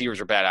all the receivers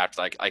were bad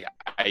after, like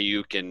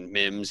Ayuk and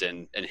Mims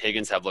and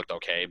Higgins have looked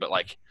okay, but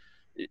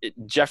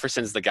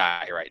Jefferson's the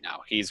guy right now.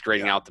 He's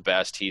grading out the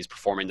best. He's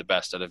performing the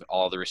best out of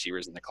all the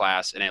receivers in the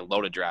class, in a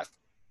loaded draft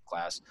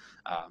class.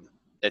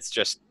 It's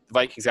just the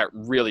Vikings got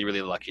really,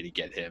 really lucky to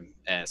get him,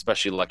 and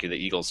especially lucky the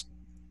Eagles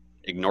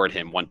ignored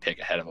him 1 pick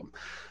ahead of him,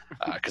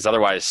 because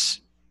otherwise,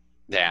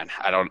 man,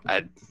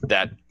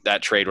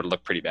 that trade would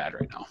look pretty bad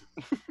right now.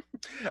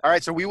 All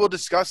right, so we will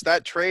discuss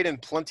that trade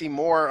and plenty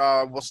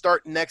more. We'll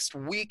start next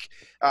week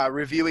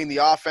reviewing the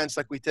offense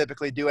like we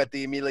typically do at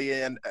the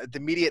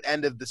immediate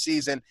end of the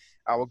season.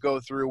 We'll go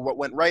through what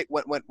went right,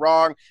 what went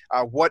wrong,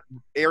 what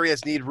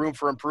areas need room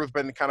for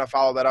improvement, and kind of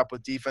follow that up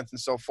with defense and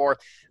so forth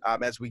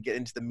as we get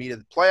into the meat of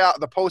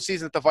the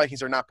postseason that the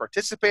Vikings are not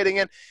participating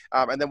in.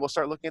 And then we'll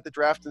start looking at the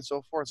draft and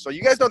so forth. So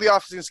you guys know the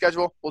offseason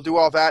schedule. We'll do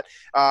all that.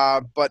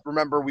 But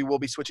remember, we will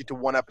be switching to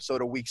 1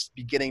 episode a week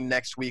beginning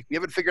next week. We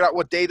haven't figured out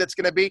what day that's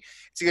going to be.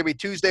 It's going to be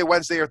Tuesday,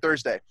 Wednesday, or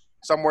Thursday.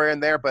 somewhere in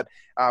there, but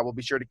we'll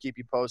be sure to keep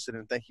you posted.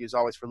 And thank you as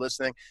always for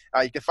listening.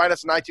 You can find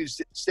us on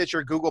iTunes,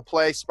 Stitcher, Google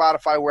Play,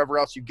 Spotify, wherever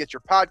else you get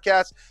your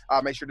podcasts.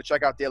 Make sure to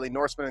check out Daily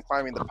Norseman and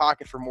Climbing the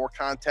Pocket for more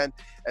content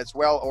as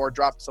well, or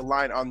drop us a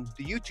line on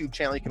the YouTube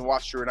channel. You can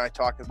watch Drew and I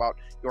talk about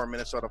your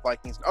Minnesota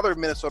Vikings and other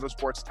Minnesota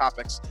sports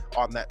topics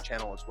on that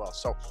channel as well.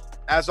 So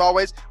as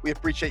always, we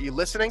appreciate you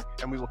listening,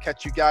 and we will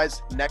catch you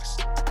guys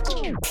next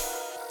week.